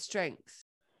 That's not his strengths.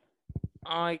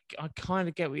 I kind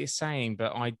of get what you're saying,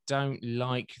 but I don't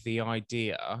like the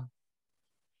idea.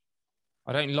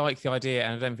 I don't like the idea,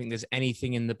 and I don't think there's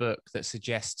anything in the book that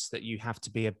suggests that you have to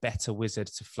be a better wizard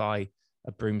to fly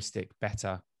a broomstick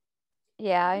better.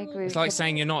 Yeah, I agree. It's with like you.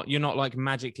 saying you're not like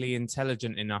magically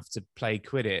intelligent enough to play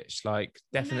Quidditch. Like,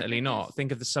 definitely not. because-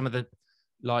 Think of some of the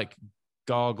like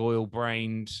gargoyle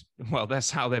brained. Well, that's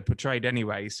how they're portrayed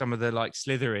anyway. Some of the like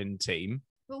Slytherin team.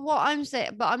 But what I'm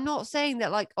saying, but I'm not saying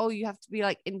that like, oh, you have to be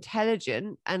like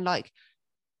intelligent and like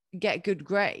get good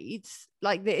grades.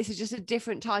 Like this is just a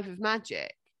different type of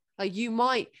magic. Like you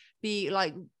might be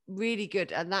like really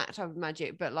good at that type of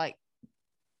magic, but like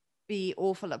be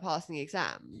awful at passing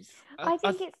exams. I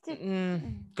think it's to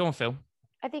Go on, Phil.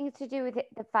 I think it's to do with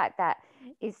the fact that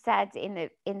it's said in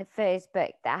the first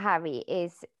book that Harry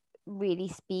is really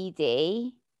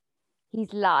speedy.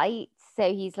 He's light,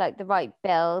 so he's like the right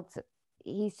build.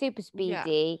 He's super Yeah.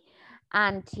 speedy,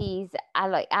 and he's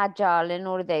like agile and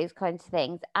all of those kinds of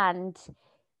things. And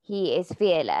he is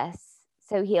fearless,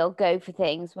 so he'll go for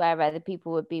things where other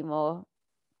people would be more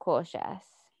cautious.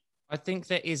 I think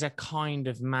there is a kind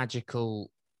of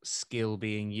magical skill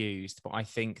being used, but I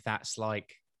think that's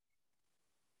like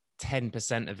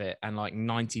 10% of it, and like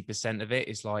 90% of it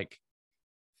is like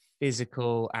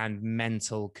physical and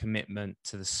mental commitment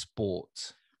to the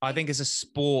sport. I think it's a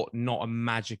sport, not a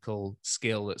magical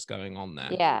skill that's going on there.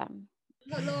 Yeah.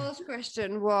 The last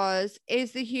question was: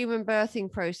 is the human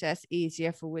birthing process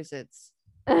easier for wizards?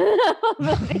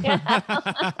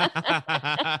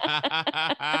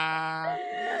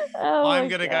 I'm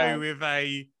going to go with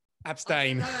a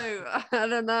abstain. No, I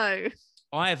don't know.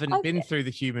 I haven't I been through the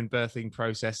human birthing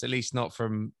process, at least not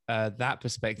from that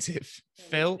perspective.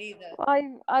 Phil?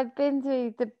 I've been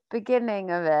through the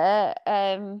beginning of it.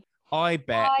 I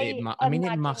bet I it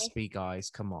imagine must if- be, guys.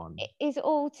 Come on. It's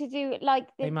all to do like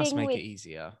They the must thing make with it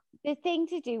easier. the thing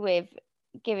to do with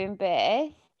giving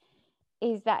birth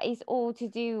is that it's all to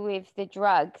do with the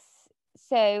drugs.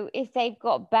 So if they've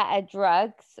got better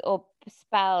drugs or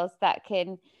spells that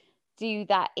can do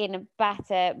that in a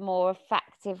better, more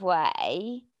effective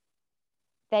way,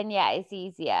 then yeah, it's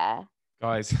easier.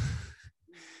 Guys,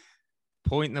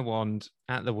 point the wand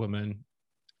at the woman.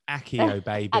 Accio,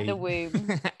 baby. At the womb.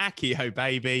 Accio,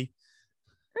 baby.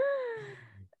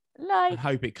 Like, And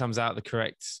hope it comes out the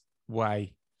correct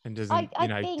way and doesn't,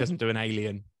 I think- doesn't do an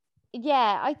alien.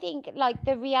 yeah, I think like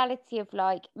the reality of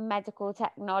like medical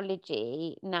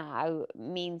technology now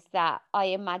means that I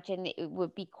imagine it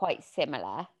would be quite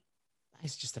similar.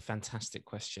 It's just a fantastic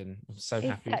question. I'm so It's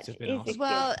happy such- to have been it's a asked.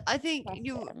 Well, good I think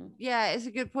question. it's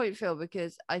a good point, Phil,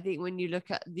 because I think when you look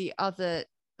at the other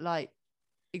like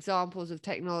examples of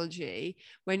technology,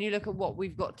 when you look at what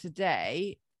we've got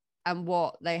today and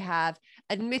what they have,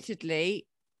 admittedly,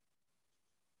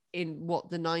 in what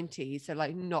the 90s, so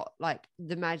like not like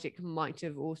the magic might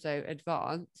have also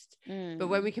advanced, but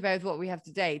when we compare with what we have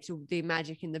today to the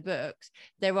magic in the books,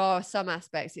 there are some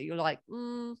aspects that you're like,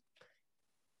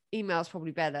 email's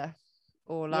probably better,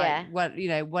 or like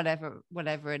Yeah.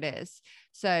 whatever it is.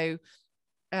 So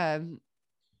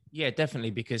Yeah,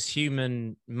 definitely, because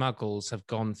human muggles have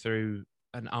gone through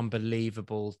an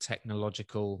unbelievable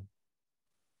technological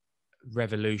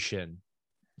revolution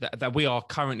that we are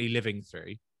currently living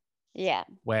through, yeah,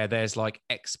 where there's like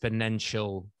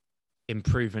exponential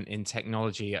improvement in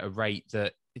technology at a rate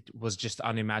that it was just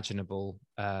unimaginable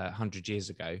 100 years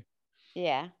ago.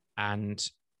 yeah, And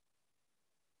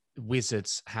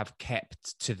wizards have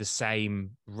kept to the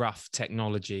same rough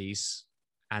technologies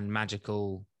and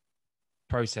magical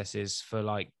processes for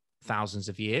like thousands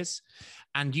of years.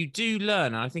 And you do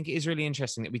learn, and I think it is really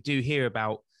interesting that we do hear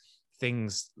about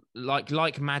things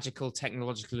like magical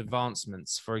technological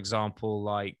advancements, for example,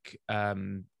 like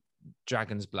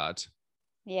dragon's blood,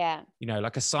 yeah,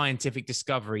 like a scientific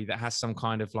discovery that has some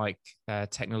kind of like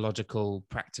technological,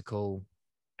 practical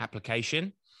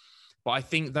application. But I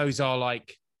think those are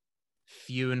like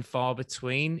few and far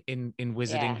between in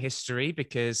wizarding history,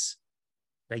 because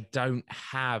they don't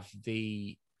have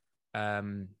the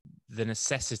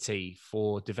necessity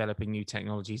for developing new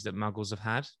technologies that Muggles have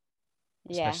had,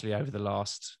 especially over the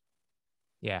last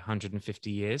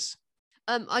 150 years.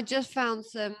 I just found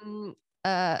some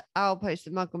I'll post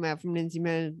the Muggle mail from Lindsay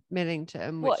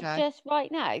Millington. What, just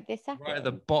right now? This second? Right at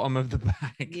the bottom of the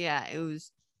bag. Yeah, it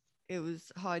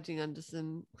was hiding under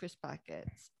some crisp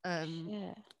packets.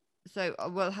 So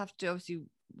we'll have to obviously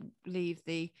leave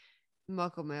the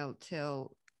Muggle mail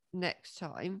till next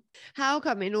time. How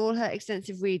come in all her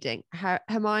extensive reading,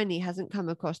 Hermione hasn't come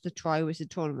across the Triwizard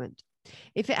Tournament?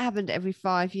 If it happened every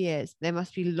 5 years, there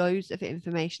must be loads of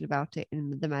information about it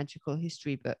in the magical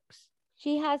history books.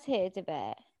 She has heard of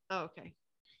it. Oh, okay.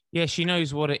 Yeah, she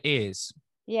knows what it is.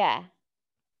 Yeah.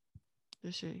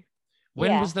 Does she?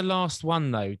 When was the last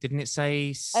one, though? Didn't it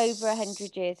say... Over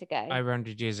 100 years ago. Over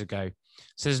 100 years ago.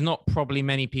 So there's not probably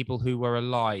many people who were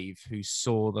alive who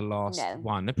saw the last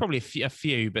one. There are probably a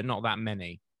few, but not that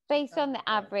many. Based on the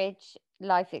average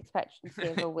life expectancy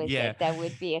of a wizard, there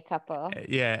would be a couple.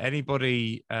 Yeah,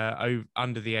 anybody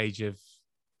under the age of...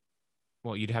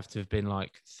 What, you'd have to have been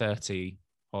like 30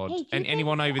 odd. Hey, and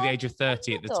anyone over the age of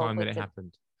 30 at the time that it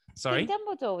happened. Sorry?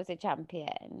 Dumbledore was a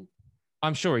champion.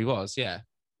 I'm sure he was, yeah.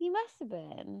 He must have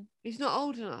been. He's not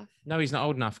old enough. No, he's not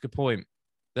old enough. Good point.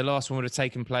 The last one would have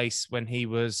taken place when he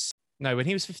was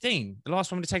 15. The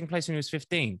last one would have taken place when he was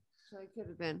 15. So it could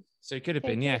have been. So it could have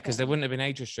been, yeah, because there wouldn't have been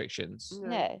age restrictions.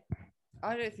 No.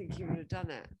 I don't think he would have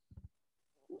done it.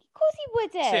 Of course he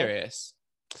would have. Serious?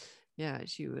 Yeah,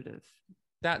 she would have.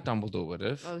 That Dumbledore would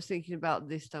have. I was thinking about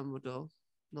this Dumbledore,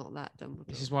 not that Dumbledore.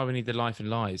 This is why we need the Life and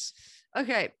Lies.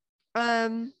 Okay.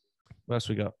 What else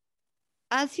we got?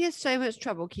 As he has so much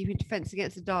trouble keeping defense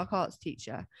against the dark arts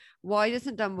teacher, why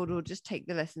doesn't Dumbledore just take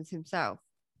the lessons himself?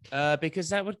 Because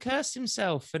that would curse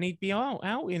himself and he'd be out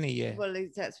in a year. Well,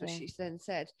 that's what she then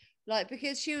said. Like,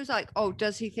 because she was like, oh,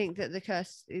 does he think that the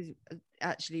curse is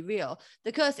actually real?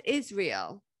 The curse is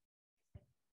real.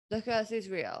 The curse is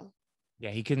real. Yeah,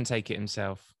 he couldn't take it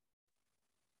himself.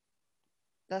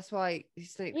 That's why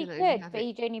Snape He can only could, have but it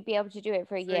he'd only be able to do it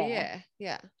for a year.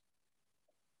 Yeah.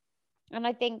 And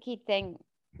I think he'd think,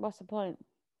 what's the point?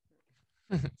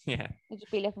 Yeah. He'd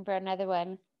just be looking for another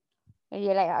one a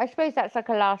year later. I suppose that's like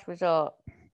a last resort.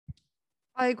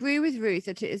 I agree with Ruth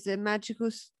that it is a magical...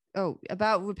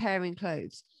 about repairing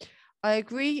clothes. I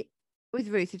agree with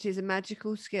Ruth it is a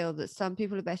magical skill that some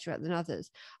people are better at than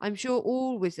others. I'm sure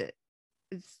all wizards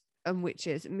and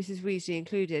witches, Mrs. Weasley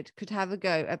included, could have a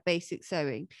go at basic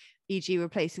sewing, e.g.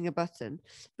 replacing a button,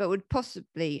 but would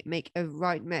possibly make a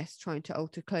right mess trying to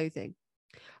alter clothing.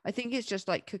 I think it's just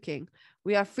like cooking.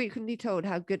 We are frequently told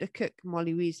how good a cook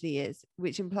Molly Weasley is,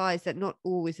 which implies that not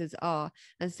all wizards are,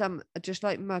 and some are just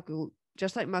like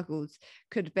muggles,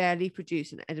 could barely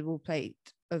produce an edible plate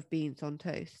of beans on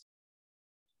toast.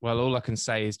 Well, all I can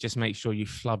say is just make sure you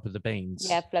flub the beans.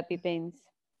 Yeah, flubby beans.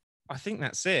 I think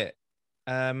that's it.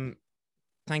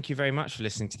 Thank you very much for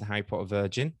listening to the Harry Potter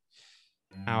Virgin.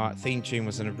 Our theme tune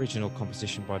was an original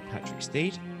composition by Patrick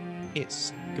Steed.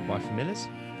 It's goodbye from Millers.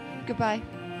 Goodbye.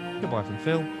 Goodbye from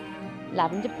Phil.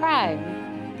 Lavender Brown.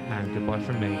 And goodbye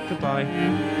from me. Goodbye.